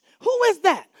privilege. Who is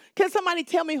that? Can somebody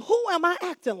tell me, who am I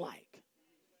acting like?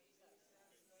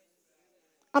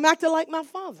 I'm acting like my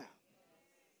Father.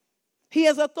 He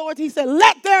has authority. He said,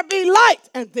 let there be light,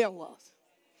 and there was.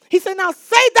 He said, now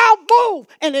say thou move,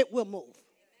 and it will move.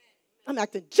 I'm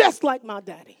acting just like my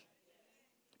daddy.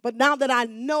 But now that I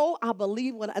know, I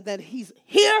believe that he's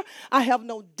here, I have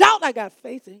no doubt I got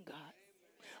faith in God.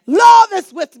 Love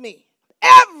is with me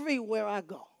everywhere I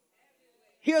go.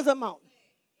 Here's a mountain.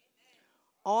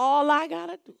 All I got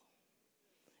to do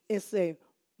is say,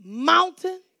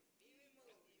 mountain,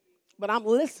 but I'm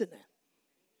listening.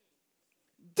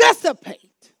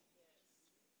 Dissipate.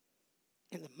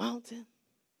 And the mountain,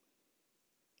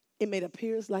 it may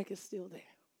appear like it's still there.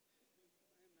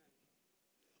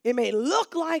 It may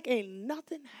look like ain't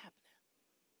nothing happening.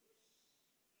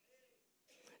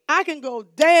 I can go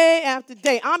day after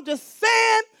day. I'm just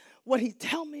saying what he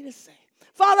tell me to say.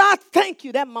 Father, I thank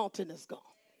you that mountain is gone.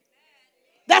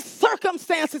 That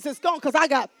circumstances is gone because I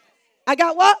got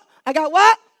what? I got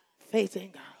what? Faith in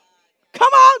God.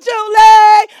 Come on,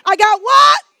 Julie. I got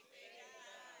what?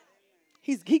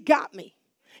 He got me.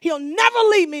 He'll never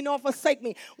leave me nor forsake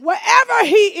me. Wherever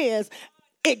he is,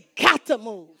 it got to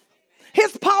move.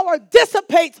 His power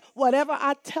dissipates whatever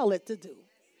I tell it to do.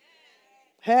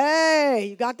 Hey,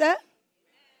 you got that?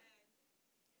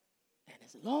 And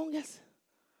as long as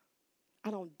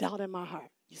I don't doubt in my heart.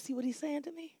 You see what he's saying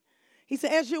to me? He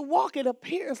said, as you walk, it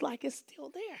appears like it's still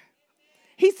there.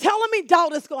 He's telling me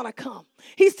doubt is going to come.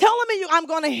 He's telling me I'm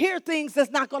going to hear things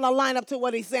that's not going to line up to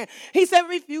what he's saying. He said,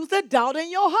 refuse to doubt in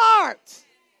your heart.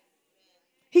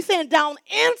 He's saying down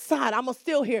inside, I'm going to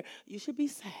still hear, you should be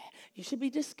sad. You should be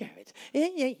discouraged.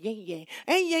 You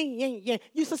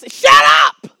should say, shut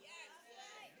up.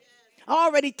 I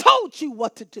already told you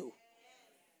what to do.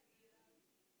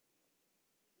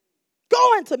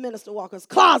 Go into Minister Walker's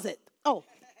closet. Oh.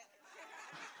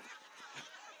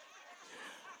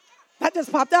 That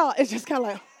just popped out. It's just kind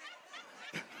of like,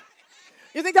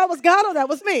 you think that was God or that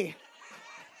was me?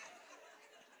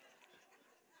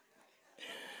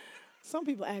 Some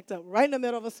people act up right in the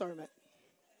middle of a sermon.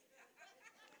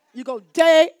 You go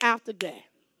day after day.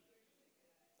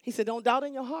 He said, don't doubt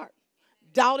in your heart.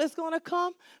 Doubt is going to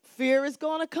come. Fear is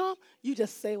going to come. You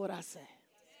just say what I say.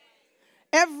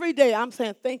 Every day I'm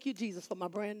saying, thank you, Jesus, for my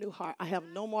brand new heart. I have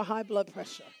no more high blood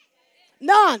pressure.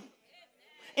 None.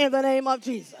 In the name of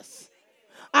Jesus.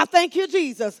 I thank you,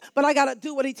 Jesus, but I got to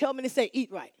do what he told me to say.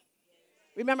 Eat right.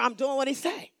 Remember, I'm doing what he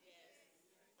say.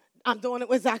 I'm doing it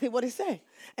exactly what he said.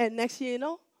 And next year, you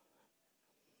know,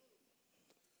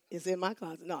 it's in my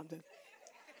closet. No,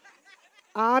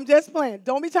 I'm just playing.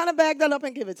 Don't be trying to bag that up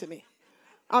and give it to me.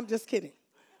 I'm just kidding.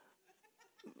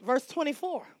 Verse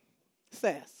 24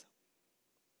 says,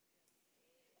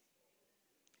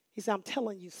 he said, I'm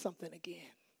telling you something again.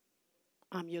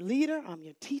 I'm your leader. I'm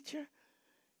your teacher.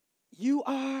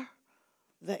 I'm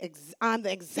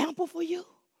the example for you.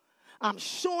 I'm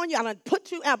showing you. I done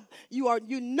put you up.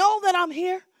 You know that I'm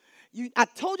here. I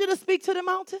told you to speak to the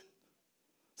mountain.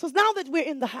 So now that we're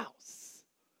in the house,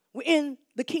 we're in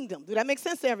the kingdom. Do that make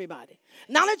sense to everybody?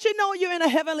 Now that you know you're in a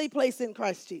heavenly place in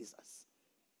Christ Jesus.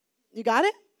 You got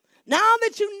it? Now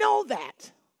that you know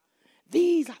that,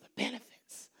 these are the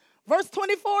benefits. Verse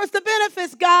 24 is the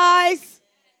benefits, guys.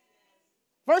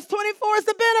 Verse 24 is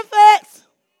the benefits.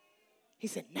 He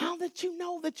said, now that you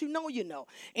know that you know you know.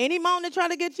 Any mountain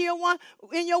trying to get you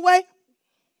in your way,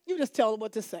 you just tell them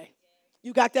what to say.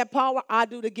 You got that power, I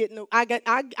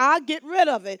get rid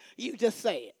of it. You just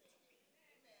say it.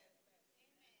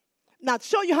 Now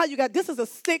show you how you got, this is a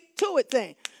stick to it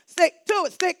thing. Stick to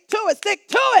it, stick to it, stick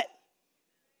to it.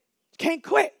 Can't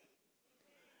quit.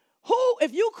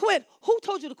 If you quit, who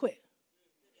told you to quit?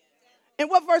 And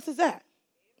what verse is that?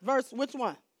 Which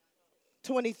one?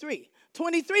 23.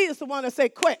 23 is the one that say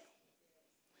quit.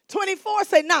 24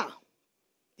 say nah.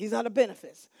 These are the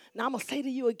benefits. Now I'm going to say to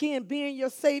you again, being your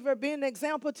savior, being an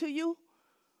example to you,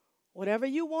 whatever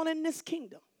you want in this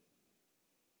kingdom,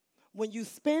 when you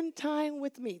spend time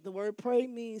with me, the word pray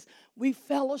means we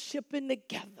fellowshipping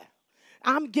together.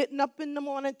 I'm getting up in the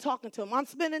morning talking to him. I'm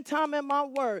spending time in my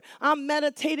word. I'm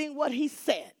meditating what he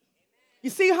said. You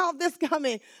see how this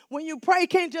coming? When you pray,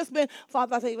 can't just be,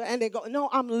 Father, I say, and they go, no,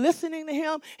 I'm listening to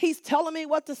him. He's telling me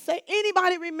what to say.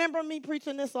 Anybody remember me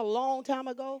preaching this a long time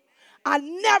ago? I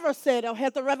never said I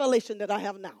had the revelation that I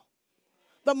have now.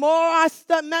 The more I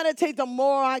meditate, the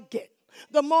more I get.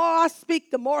 The more I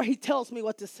speak, the more he tells me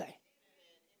what to say.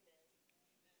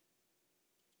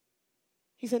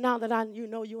 He said, now that you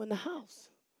know you're in the house,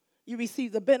 you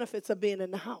receive the benefits of being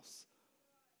in the house.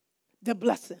 The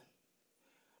blessing.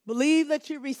 Believe that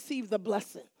you receive the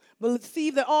blessing.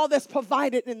 Believe that all that's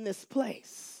provided in this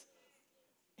place.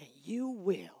 And you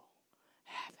will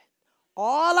have it.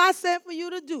 All I said for you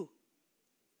to do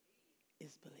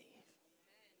is believe.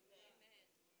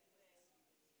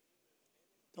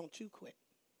 Don't you quit.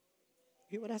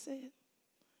 You hear what I said?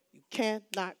 You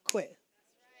cannot quit.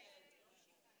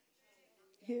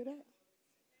 You hear that?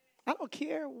 I don't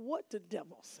care what the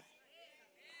devil says.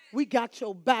 We got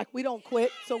your back. We don't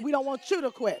quit, so we don't want you to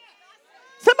quit.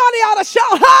 Somebody ought to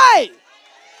shout, hey!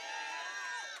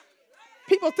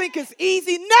 People think it's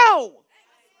easy. No.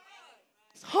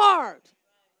 It's hard.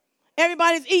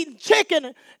 Everybody's eating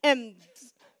chicken and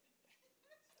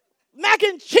mac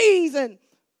and cheese and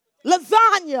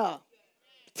lasagna,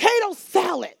 potato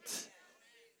salad.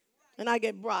 And I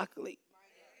get broccoli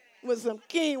with some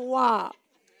quinoa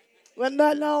with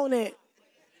nothing on it.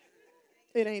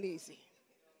 It ain't easy.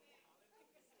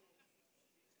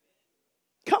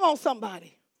 Come on,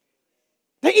 somebody.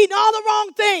 They're eating all the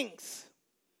wrong things.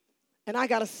 And I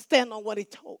got to stand on what he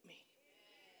told me.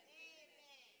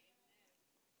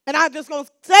 And I'm just going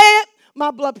to say it.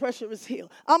 My blood pressure is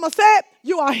healed. I'm going to say it.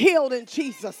 You are healed in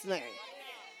Jesus' name.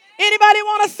 Anybody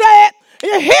want to say it?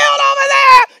 You're healed over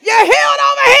there. You're healed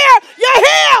over here. You're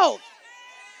healed.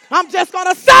 I'm just going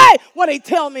to say what he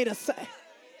tell me to say.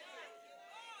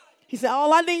 He said,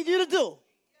 all I need you to do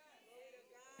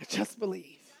is just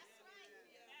believe.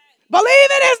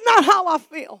 Believing is not how I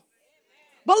feel.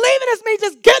 Believing is me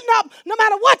just getting up. No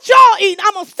matter what y'all eat,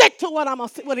 I'm going to stick to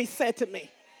what he said to me.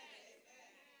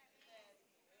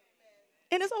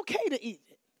 And it's okay to eat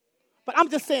it. But I'm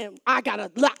just saying, I got to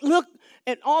look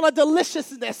at all the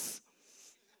deliciousness.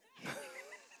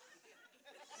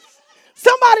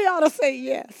 Somebody ought to say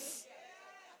yes.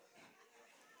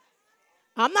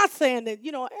 I'm not saying that,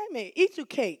 eat your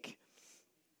cake.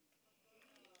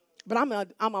 But I'm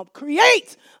gonna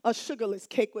create a sugarless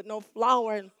cake with no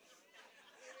flour. And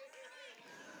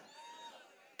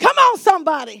come on,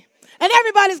 somebody. And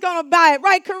everybody's going to buy it.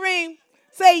 Right, Kareem?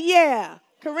 Say, yeah.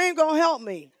 Kareem going to help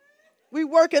me. We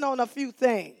working on a few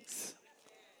things.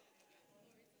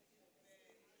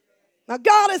 Now,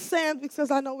 God is saying,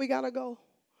 because I know we got to go.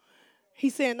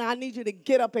 He's saying, now I need you to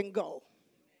get up and go.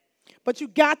 But you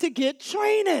got to get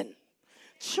training.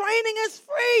 Training is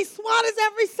free. SWAT is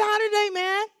every Saturday,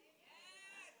 man.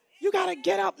 You got to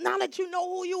get up now that you know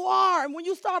who you are. And when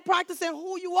you start practicing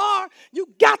who you are, you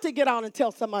got to get out and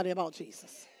tell somebody about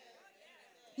Jesus.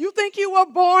 You think you were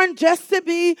born just to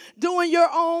be doing your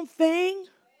own thing?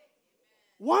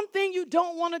 One thing you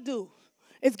don't want to do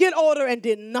is get older and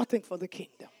did nothing for the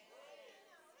kingdom.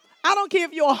 I don't care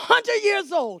if you're 100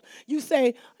 years old. You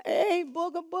say, hey,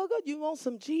 booger, you want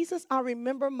some Jesus? I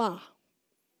remember Ma.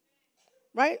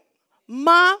 Right?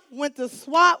 Ma went to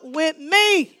SWAT with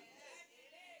me.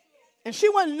 And she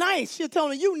wasn't nice. She told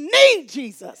me, you need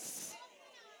Jesus.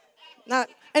 Now,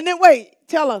 and then wait,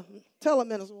 Tell her,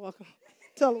 Minister Walker.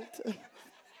 Tell her.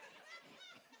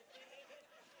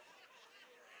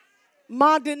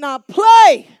 Ma did not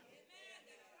play.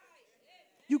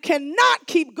 You cannot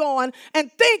keep going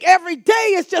and think every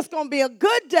day is just going to be a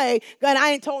good day. God,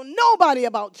 I ain't told nobody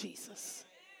about Jesus.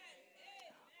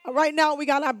 Right now, we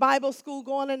got our Bible school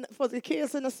going in for the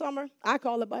kids in the summer. I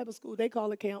call it Bible school. They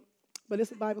call it camp. But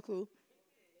it's a Bible school.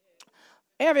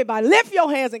 Everybody, lift your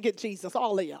hands and get Jesus,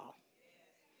 all of y'all.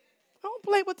 Don't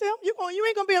play with them. You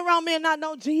ain't going to be around me and not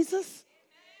know Jesus.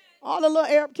 All the little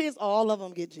Arab kids, all of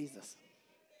them get Jesus.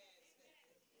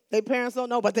 Their parents don't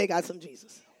know, but they got some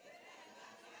Jesus.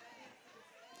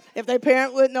 If their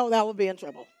parent would know, that would be in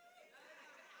trouble.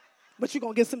 But you're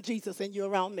going to get some Jesus and you're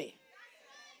around me.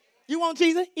 You want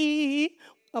Jesus?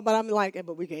 Oh, but I'm like,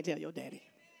 but we can't tell your daddy.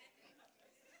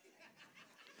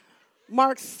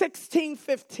 Mark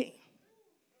 16:15.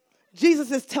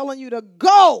 Jesus is telling you to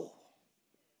go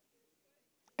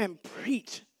and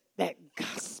preach that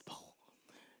gospel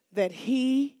that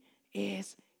he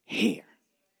is here.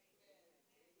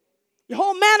 Your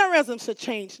whole mannerism should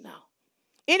change now.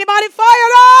 Anybody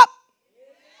fired up?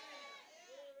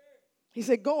 He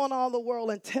said, go in all the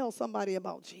world and tell somebody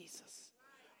about Jesus.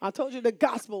 I told you the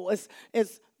gospel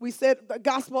is we said the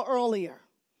gospel earlier,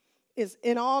 is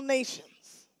in all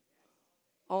nations.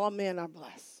 All men are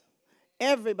blessed.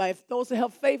 Everybody, if those who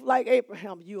have faith like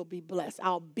Abraham, you'll be blessed.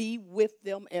 I'll be with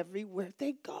them everywhere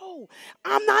they go.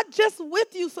 I'm not just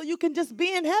with you so you can just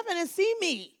be in heaven and see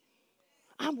me.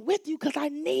 I'm with you because I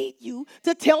need you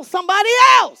to tell somebody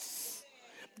else.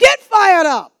 Get fired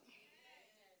up.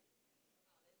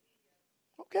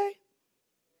 Okay?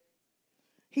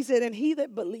 He said, and he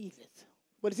that believeth.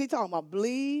 What is he talking about?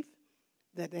 Believe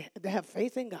that they have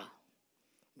faith in God.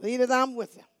 Believe that I'm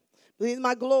with them. Believe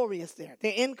my glory is there.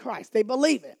 They're in Christ. They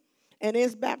believe it. And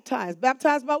is baptized.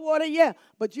 Baptized by water, yeah.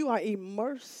 But you are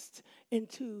immersed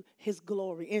into his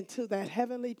glory, into that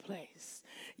heavenly place.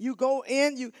 You go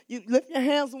in, you lift your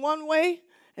hands one way,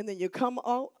 and then you come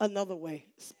out another way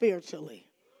spiritually.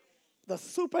 The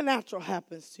supernatural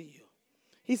happens to you.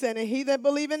 He said, and he that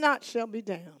believeth not shall be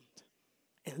damned.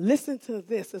 And listen to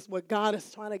this. Is what God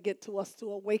is trying to get to us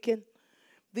to awaken.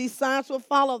 These signs will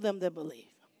follow them that believe.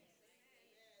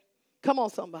 Come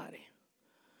on, somebody.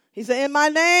 He said, in my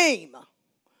name,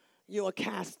 you will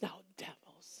cast out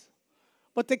devils.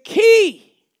 But the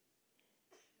key,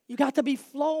 you got to be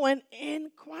flowing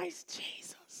in Christ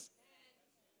Jesus.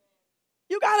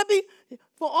 You got to be,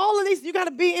 for all of these, you got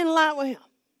to be in line with him.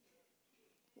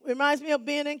 It reminds me of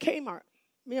being in Kmart.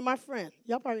 Me and my friend,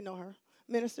 y'all probably know her,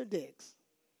 Minister Diggs.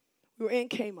 We were in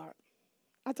Kmart.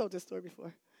 I told this story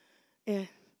before. And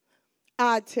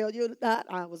I tell you that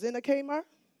I was in a Kmart.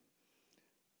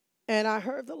 And I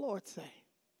heard the Lord say,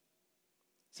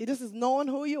 see, this is knowing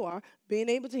who you are, being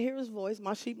able to hear his voice.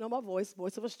 My sheep know my voice.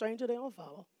 Voice of a stranger they don't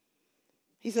follow.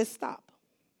 He says, stop.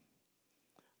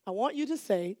 I want you to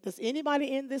say, does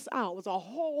anybody in this aisle, it was a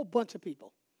whole bunch of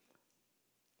people.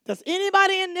 Does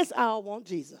anybody in this aisle want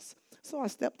Jesus? So I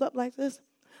stepped up like this.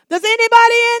 Does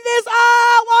anybody in this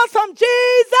aisle want some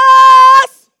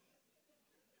Jesus?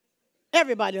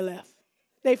 Everybody left.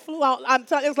 They flew out. I'm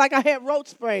telling you, it was like I had roach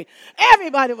spray.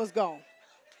 Everybody was gone.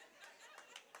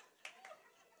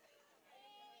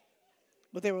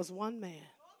 But there was one man.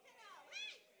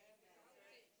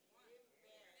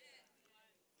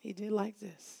 He did like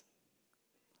this.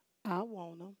 I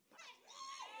want him.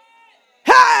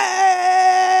 Hey!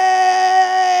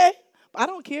 I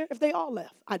don't care if they all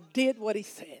left. I did what he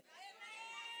said.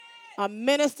 I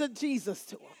ministered Jesus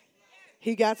to him.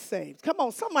 He got saved. Come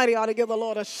on, somebody ought to give the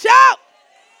Lord a shout.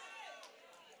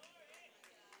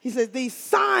 He says, these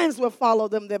signs will follow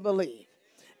them that believe.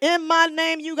 In my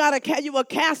name, you will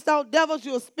cast out devils.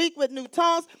 You will speak with new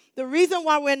tongues. The reason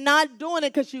why we're not doing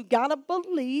it, because you got to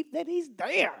believe that he's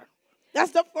there. That's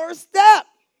the first step,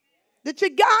 that you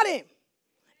got him.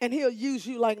 And he'll use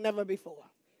you like never before.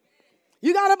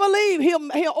 You got to believe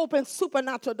he'll open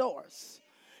supernatural doors.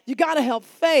 You got to have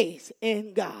faith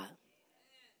in God.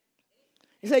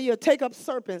 He said you'll take up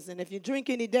serpents, and if you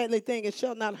drink any deadly thing, it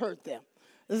shall not hurt them.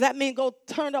 Does that mean go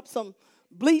turn up some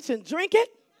bleach and drink it?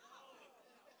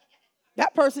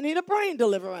 That person need a brain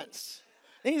deliverance.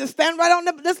 They need to stand right on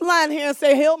this line here and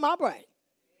say, heal my brain.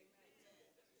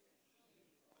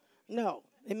 No.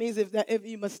 It means if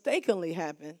you mistakenly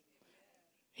happen,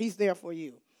 he's there for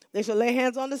you. They shall lay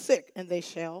hands on the sick, and they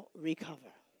shall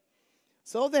recover.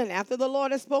 So then, after the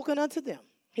Lord has spoken unto them,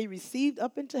 he received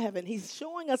up into heaven. He's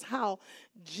showing us how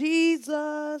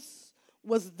Jesus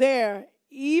was there.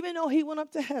 Even though he went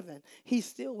up to heaven, he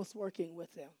still was working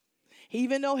with them.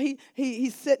 Even though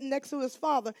he's sitting next to his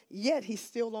Father, yet he's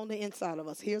still on the inside of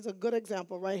us. Here's a good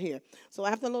example right here. So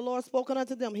after the Lord spoken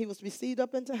unto them, he was received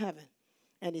up into heaven,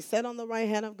 and he sat on the right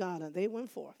hand of God, and they went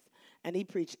forth, and he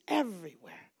preached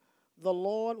everywhere, the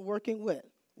Lord working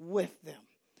with them,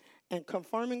 and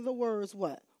confirming the words,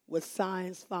 what? With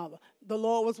signs follow. The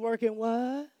Lord was working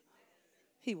what?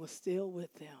 He was still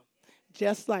with them.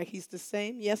 Just like he's the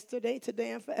same yesterday,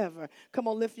 today, and forever. Come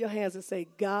on, lift your hands and say,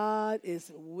 God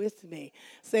is with me.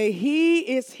 Say, he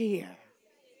is here.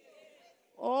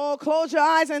 Oh, close your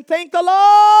eyes and thank the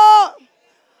Lord.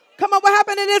 Come on, what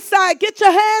happened to this side? Get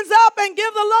your hands up and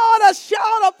give the Lord a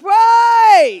shout of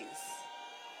praise.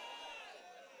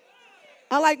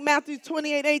 I like Matthew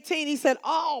 28:18. He said,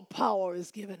 all power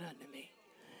is given unto me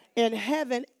in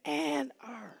heaven and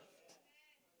earth.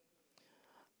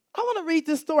 I want to read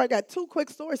this story. I got two quick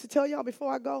stories to tell y'all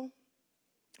before I go.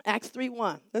 Acts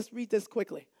 3:1. Let's read this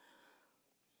quickly.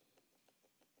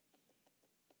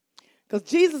 Because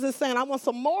Jesus is saying, I want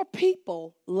some more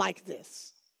people like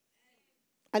this.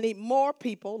 I need more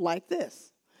people like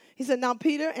this. He said, now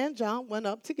Peter and John went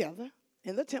up together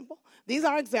in the temple. These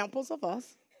are examples of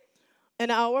us.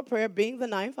 An hour of prayer being the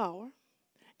 9th hour.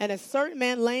 And a certain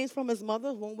man lame from his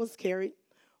mother's womb was carried,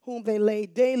 whom they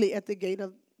laid daily at the gate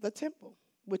of the temple,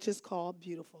 which is called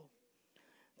Beautiful,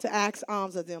 to ask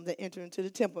alms of them that enter into the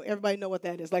temple. Everybody know what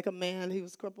that is. Like a man, he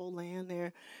was crippled, laying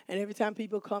there. And every time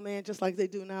people come in, just like they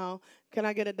do now, can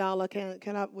I get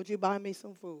 $1? Would you buy me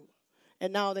some food?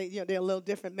 And now they're a little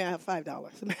different. May I have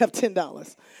 $5? May I have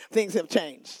 $10? Things have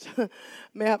changed.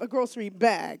 May I have a grocery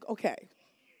bag? Okay.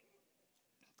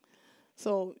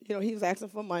 So, he was asking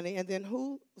for money. And then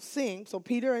so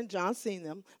Peter and John seen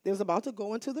them. They was about to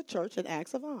go into the church and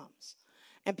ask of alms.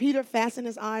 And Peter fastened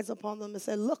his eyes upon them and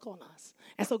said, look on us.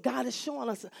 And so God is showing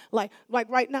us, like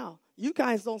right now, you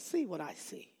guys don't see what I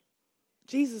see.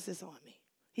 Jesus is on me.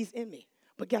 He's in me.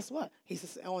 But guess what?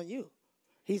 He's on you.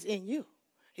 He's in you.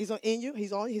 He's in you.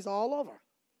 He's all over.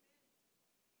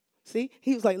 See?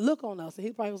 He was like, look on us. And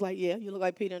he probably was like, yeah, you look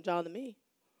like Peter and John to me.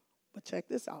 But check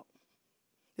this out.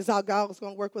 This is how God was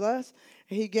going to work with us.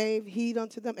 And he gave heed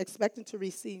unto them, expecting to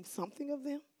receive something of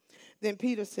them. Then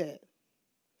Peter said,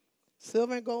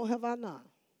 silver and gold have I none,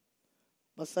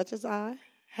 but such as I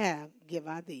have, give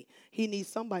I thee. He needs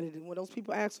somebody to, when those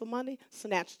people ask for money,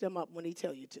 snatch them up when he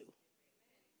tell you to.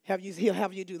 He'll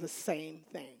have you do the same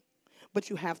thing. But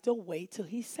you have to wait till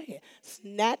he say it.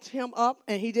 Snatch him up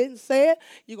and he didn't say it,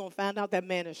 you're going to find out that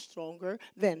man is stronger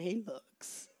than he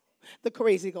looks. The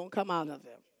crazy going to come out of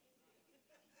him.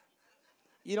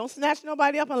 You don't snatch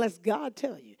nobody up unless God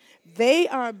tell you. They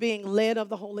are being led of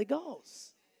the Holy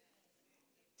Ghost.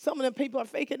 Some of them people are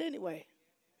faking anyway.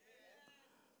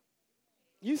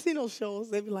 You see those shows,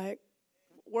 they be like,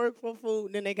 work for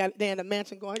food, and then they're in a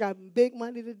mansion going, I got big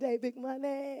money today, big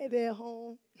money, they're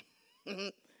home.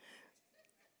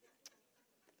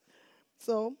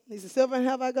 So he said, silver and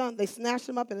have I gone. They snatched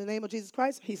him up in the name of Jesus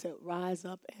Christ. He said, rise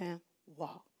up and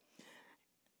walk.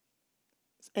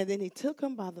 And then he took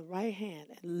him by the right hand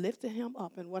and lifted him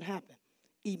up, and what happened?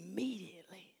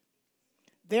 Immediately.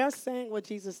 They're saying what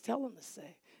Jesus tell them to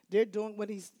say. They're doing what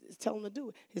he's telling them to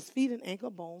do. His feet and ankle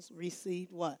bones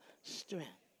received what? Strength.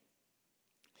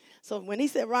 So when he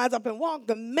said, rise up and walk,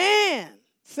 the man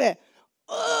said,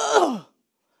 ugh.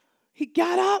 He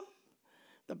got up.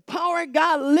 The power of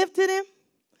God lifted him.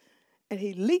 And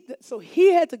he leaped. So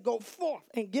he had to go forth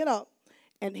and get up.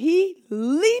 And he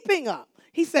leaping up.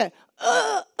 He said,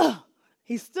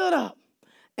 He stood up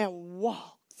and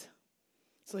walked.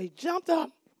 So he jumped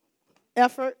up,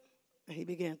 effort, and he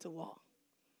began to walk.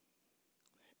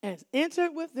 And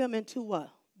entered with them into what?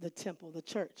 The temple, the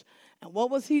church. And what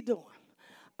was he doing?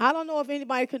 I don't know if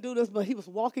anybody can do this, but he was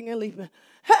walking and leaping.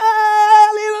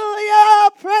 Hallelujah!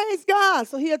 Praise God.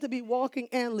 So he had to be walking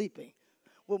and leaping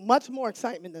with much more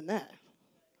excitement than that.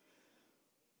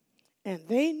 And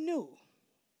they knew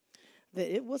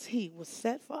that it was he was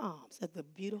set for alms at the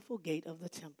beautiful gate of the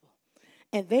temple.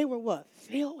 And they were what?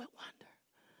 Filled with wonder.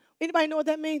 Anybody know what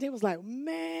that means? They was like,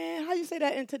 man, how you say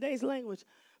that in today's language?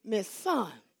 Miss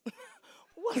son.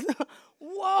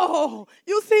 Whoa,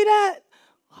 you see that?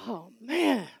 Oh,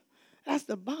 man, that's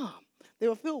the bomb. They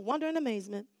were filled with wonder and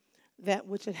amazement that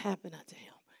which had happened unto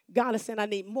him. God is saying, I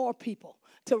need more people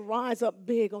to rise up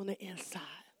big on the inside.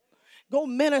 Go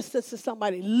minister to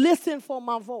somebody. Listen for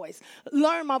my voice.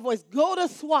 Learn my voice. Go to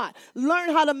SWAT. Learn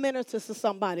how to minister to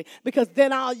somebody, because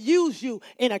then I'll use you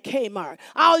in a Kmart.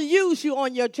 I'll use you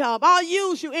on your job. I'll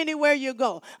use you anywhere you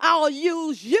go. I'll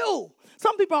use you.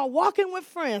 Some people are walking with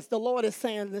friends. The Lord is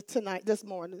saying this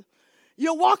morning.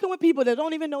 You're walking with people that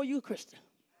don't even know you're a Christian.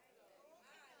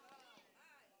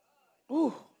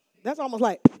 Ooh, That's almost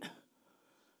like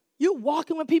you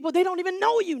walking with people, they don't even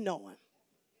know you knowing.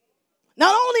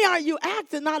 Not only are you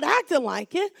not acting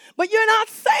like it, but you're not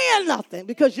saying nothing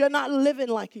because you're not living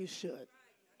like you should.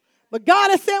 But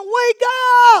God is saying, wake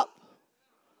up.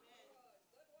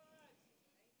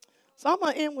 So I'm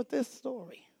going to end with this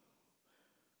story.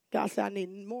 God said, I need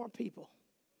more people.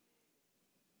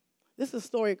 This is a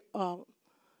story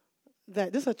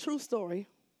this is a true story.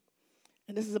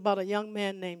 And this is about a young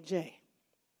man named Jay.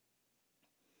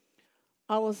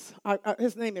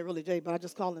 His name ain't really Jay, but I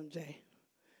just call him Jay.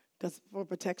 Because for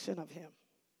protection of him.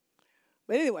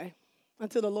 But anyway,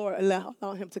 until the Lord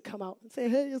allowed him to come out and say,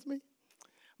 hey, it's me.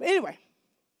 But anyway,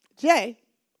 Jay,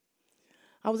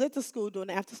 I was at the school doing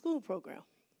the after-school program.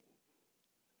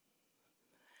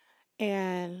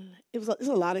 And it's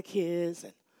a lot of kids.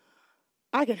 And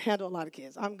I can handle a lot of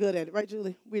kids. I'm good at it. Right,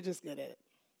 Julie? We're just good at it.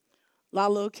 A lot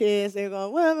of little kids, they're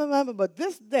going, whatever. But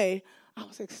this day, I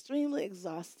was extremely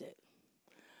exhausted.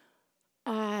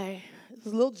 This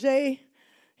little Jay,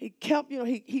 he kept,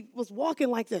 he was walking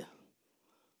like this.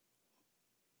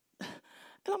 And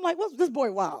I'm like, what's this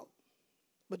boy wild?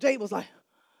 But Jay was like,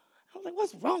 I was like,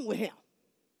 what's wrong with him?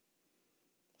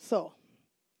 So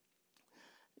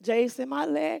Jay said, my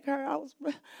leg hurt.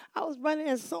 I was running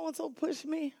and so-and-so pushed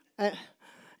me.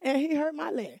 And he hurt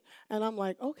my leg. And I'm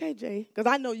like, okay, Jay. Because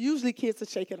I know usually kids will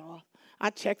shake it off.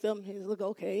 I checked them. He look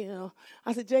okay,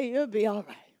 I said, Jay, you'll be all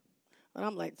right. And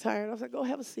I'm like tired. I was like, go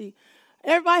have a seat.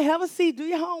 Everybody have a seat. Do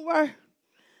your homework.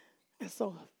 And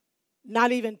so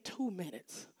not even 2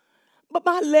 minutes. But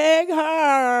my leg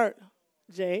hurt.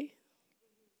 Jay,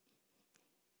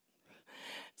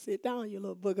 sit down, you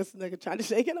little booger nigga, trying to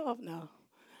shake it off now.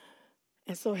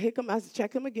 And so here come, I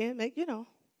check him again,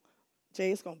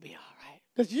 Jay, it's going to be all right.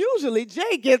 Because usually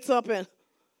Jay gets up and,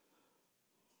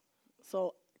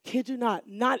 so kid you not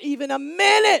even a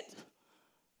minute.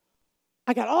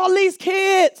 I got all these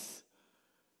kids.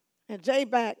 And Jay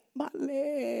back, my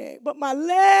leg.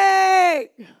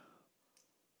 I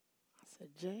said,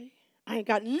 Jay, I ain't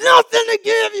got nothing to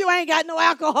give you. I ain't got no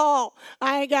alcohol.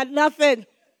 I ain't got nothing.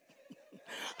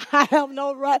 I have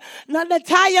no right, nothing to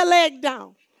tie your leg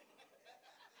down.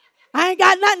 I ain't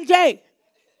got nothing, Jay.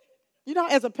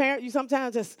 As a parent, you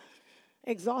sometimes just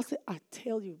exhausted. I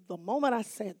tell you, the moment I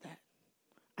said that,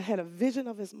 I had a vision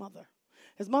of his mother.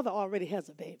 His mother already has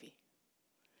a baby.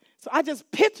 So I just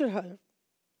pictured her.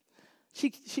 She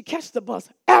catch the bus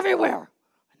everywhere.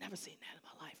 I never seen that in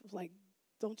my life. It was like,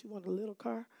 don't you want a little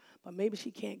car? But maybe she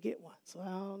can't get one, so I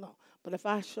don't know. But if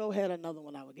I had another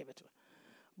one, I would give it to her.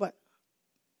 But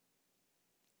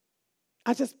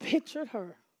I just pictured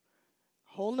her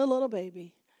holding a little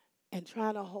baby and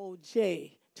trying to hold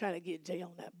Jay, trying to get Jay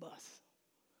on that bus.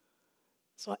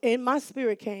 So in my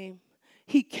spirit came,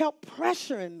 he kept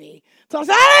pressuring me. So I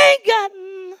said, I ain't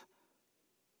gotten.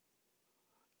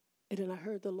 And then I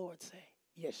heard the Lord say,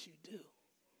 yes, you do.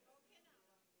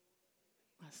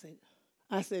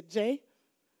 I said, Jay,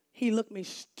 he looked me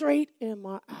straight in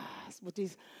my eyes with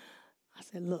these. I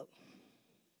said, look.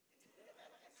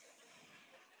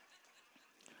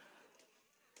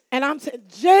 And I'm saying,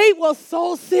 Jay was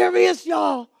so serious,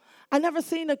 y'all. I never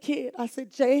seen a kid. I said,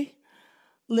 Jay,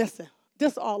 listen,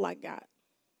 this is all I got.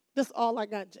 This is all I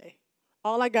got, Jay.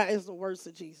 All I got is the words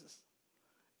of Jesus.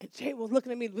 And Jay was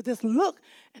looking at me with this look,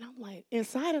 and I'm like,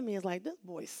 inside of me is like, this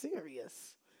boy's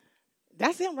serious.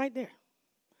 That's him right there.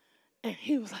 And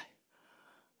he was like,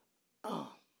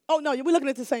 oh no, we're looking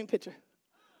at the same picture.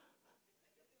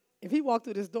 If he walked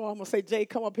through this door, I'm going to say, Jay,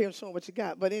 come up here and show him what you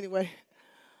got. But anyway,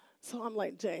 so I'm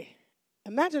like, Jay,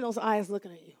 imagine those eyes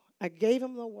looking at you. I gave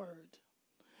him the word.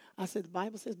 I said, the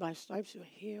Bible says by stripes you're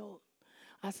healed.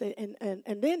 I said,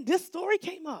 and then this story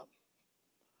came up.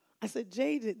 I said,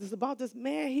 Jay, this is about this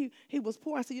man. He was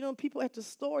poor. I said, people at the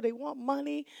store, they want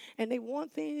money and they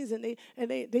want things and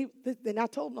I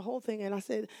told him the whole thing. And I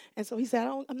said, and so he said,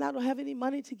 I'm not going to have any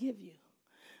money to give you,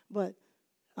 but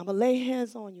I'm going to lay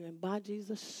hands on you, and by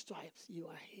Jesus' stripes you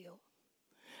are healed.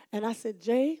 And I said,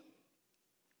 Jay,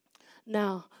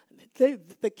 now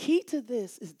the key to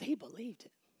this is they believed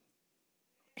it.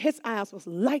 His eyes was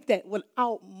like that,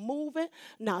 without moving,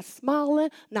 not smiling,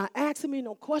 not asking me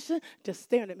no question, just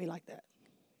staring at me like that.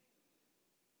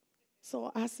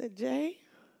 So I said, Jay,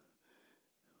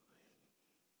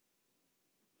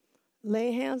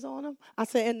 lay hands on him. I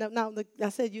said, I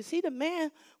said, you see, the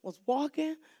man was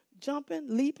walking,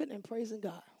 jumping, leaping, and praising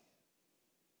God.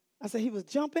 I said he was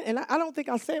jumping, and I don't think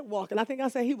I said walking. I think I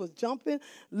said he was jumping,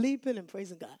 leaping, and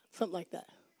praising God, something like that.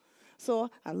 So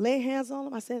I lay hands on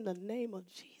him. I said, in the name of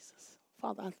Jesus,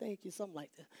 Father, I thank you, something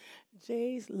like that.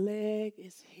 Jay's leg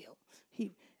is healed.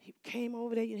 He came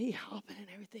over there, he hopping and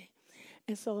everything.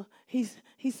 And so he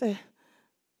said,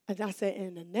 and I said,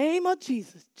 in the name of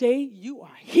Jesus, Jay, you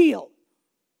are healed.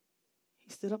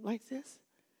 He stood up like this,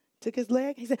 took his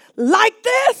leg. He said, like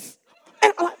this?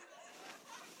 And I'm like,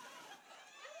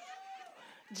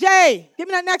 Jay, give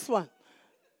me that next one.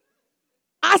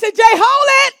 I said, Jay, hold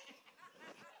it.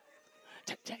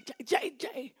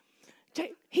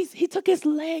 Jay. He took his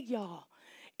leg, y'all.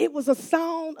 It was a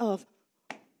sound of,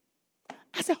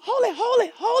 I said, hold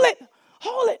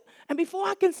it. And before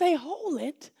I can say hold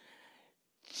it,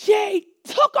 Jay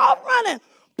took off running.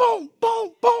 Boom,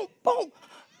 boom, boom, boom.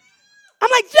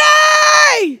 I'm like,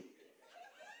 Jay!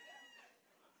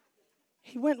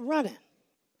 He went running.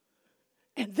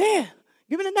 And then,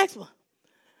 give me the next one.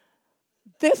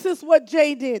 This is what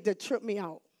Jay did that tripped me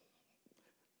out.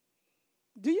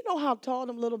 Do you know how tall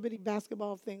them little bitty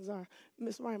basketball things are,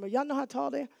 Miss Ryan? Y'all know how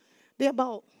tall they are? They're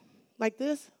about like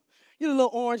this. You know the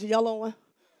little orange, yellow one?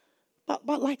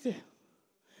 About like this.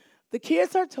 The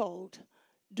kids are told,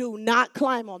 do not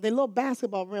climb on. They're little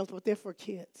basketball rims, but they're for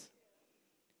kids.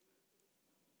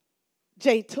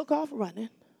 Jay took off running.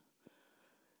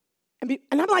 And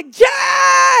I'm like,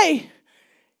 Jay!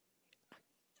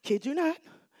 Kid you not.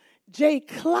 Jay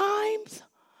climbs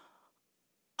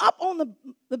up on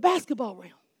the basketball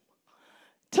rim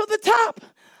to the top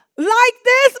like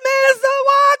this, Mr.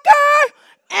 Walker,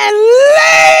 and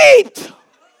leaped.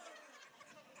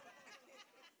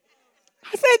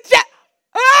 I said, Jay,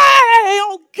 hey,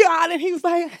 oh God. And he was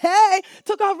like, hey,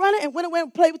 took off running and went away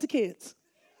and played with the kids.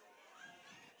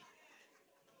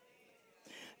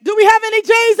 Do we have any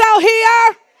Jays out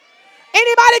here?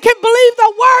 Anybody can believe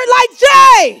the word like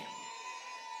Jay?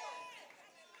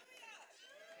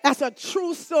 That's a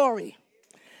true story.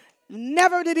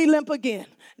 Never did he limp again.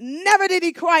 Never did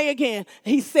he cry again.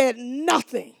 He said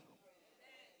nothing.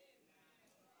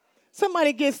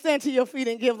 Somebody get stand to your feet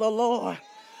and give the Lord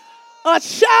a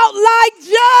shout like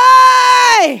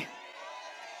Jay.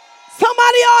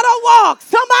 Somebody ought to walk.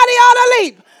 Somebody ought to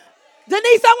leap.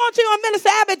 Denise, I want you and Minister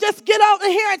Abbott just get out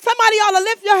in here and somebody ought to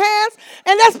lift your hands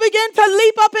and let's begin to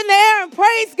leap up in the air and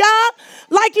praise God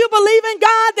like you believe in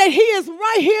God that he is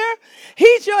right here.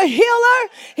 He's your healer.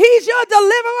 He's your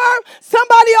deliverer.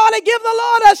 Somebody ought to give the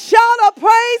Lord a shout of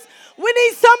praise. We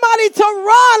need somebody to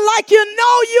run like you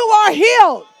know you are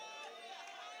healed.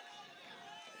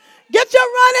 Get your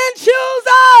running shoes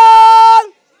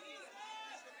on.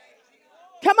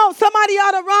 Come on, somebody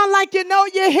ought to run like you know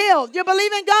you're healed. You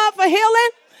believe in God for healing?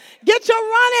 Get your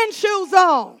running shoes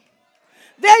on.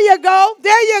 There you go.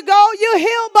 There you go. You're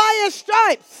healed by his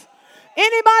stripes.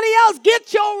 Anybody else,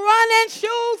 get your running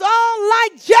shoes on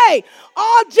like Jay.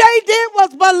 All Jay did was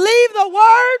believe the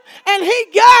word and he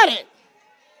got it.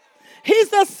 He's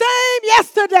the same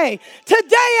yesterday,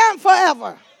 today, and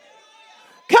forever.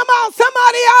 Come on,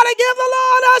 somebody ought to give the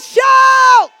Lord a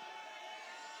shout.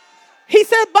 He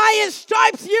said, by his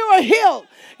stripes you are healed.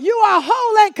 You are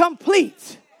whole and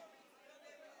complete.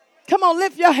 Come on,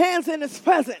 lift your hands in his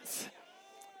presence.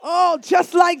 Oh,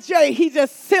 just like Jay, he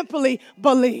just simply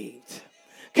believed.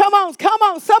 Come on,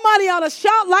 somebody ought to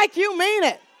shout like you mean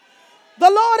it. The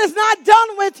Lord is not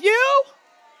done with you.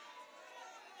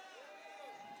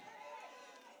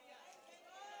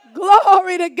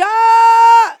 Glory to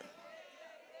God.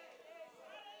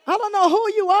 I don't know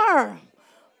who you are.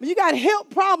 You got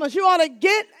health problems. You ought to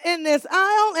get in this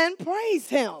aisle and praise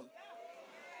him.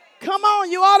 Come on,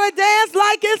 you ought to dance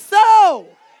like it's so.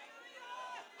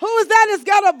 Who is that that's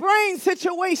got a brain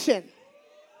situation?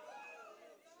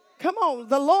 Come on,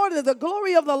 the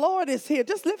glory of the Lord is here.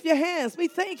 Just lift your hands. We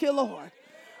thank you, Lord.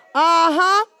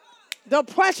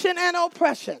 Depression and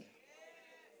oppression.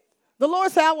 The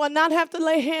Lord said, I will not have to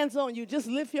lay hands on you. Just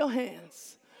lift your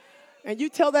hands. And you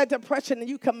tell that depression and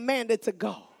you command it to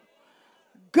go.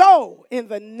 Go in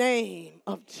the name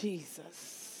of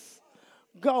Jesus.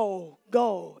 Go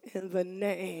in the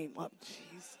name of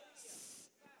Jesus.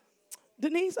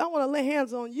 Denise, I want to lay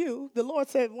hands on you. The Lord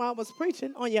said while I was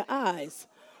preaching, on your eyes.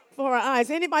 For her eyes.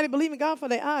 Anybody believe in God for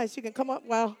their eyes? You can come up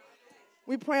while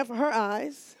we pray for her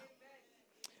eyes.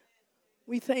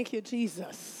 We thank you,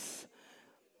 Jesus.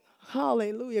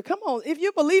 Hallelujah. Come on. If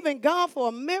you believe in God for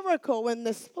a miracle in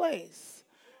this place,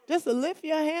 just to lift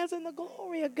your hands in the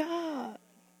glory of God.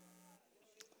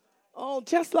 Oh,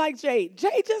 just like Jay.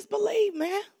 Jay just believed,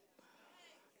 man.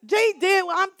 Jay did.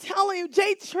 I'm telling you,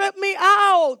 Jay tripped me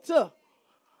out.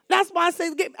 That's why I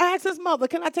said, I asked his mother,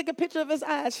 can I take a picture of his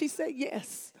eyes? She said,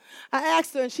 yes. I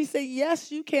asked her, and she said,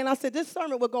 yes, you can. I said, this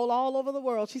sermon will go all over the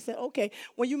world. She said, okay,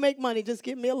 when you make money, just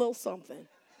give me a little something.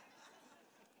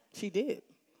 She did.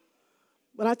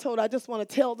 But I told her, I just want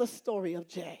to tell the story of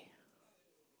Jay.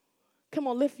 Come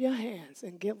on, lift your hands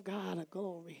and give God a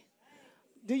glory.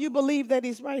 Do you believe that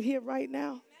he's right here, right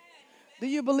now? Do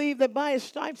you believe that by his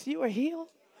stripes you are healed?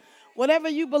 Whatever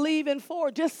you believe in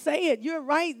for, just say it. You're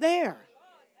right there.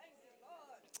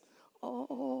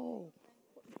 Oh.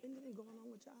 Anything going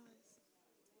on with your eyes?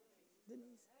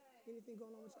 Denise, anything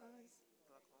going on with your eyes?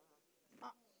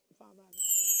 Father, I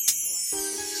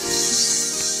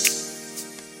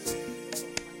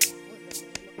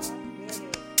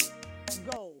just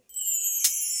go.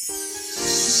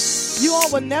 You all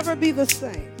will never be the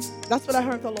same. That's what I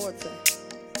heard the Lord say.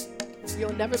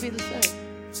 You'll never be the same.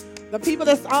 The people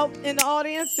that's out in the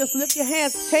audience, just lift your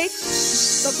hands. Take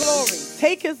the glory.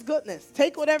 Take his goodness.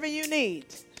 Take whatever you need.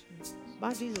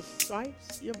 By Jesus'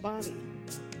 stripes, your body.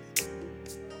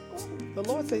 The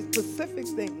Lord says specific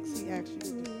things he asks you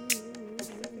to do.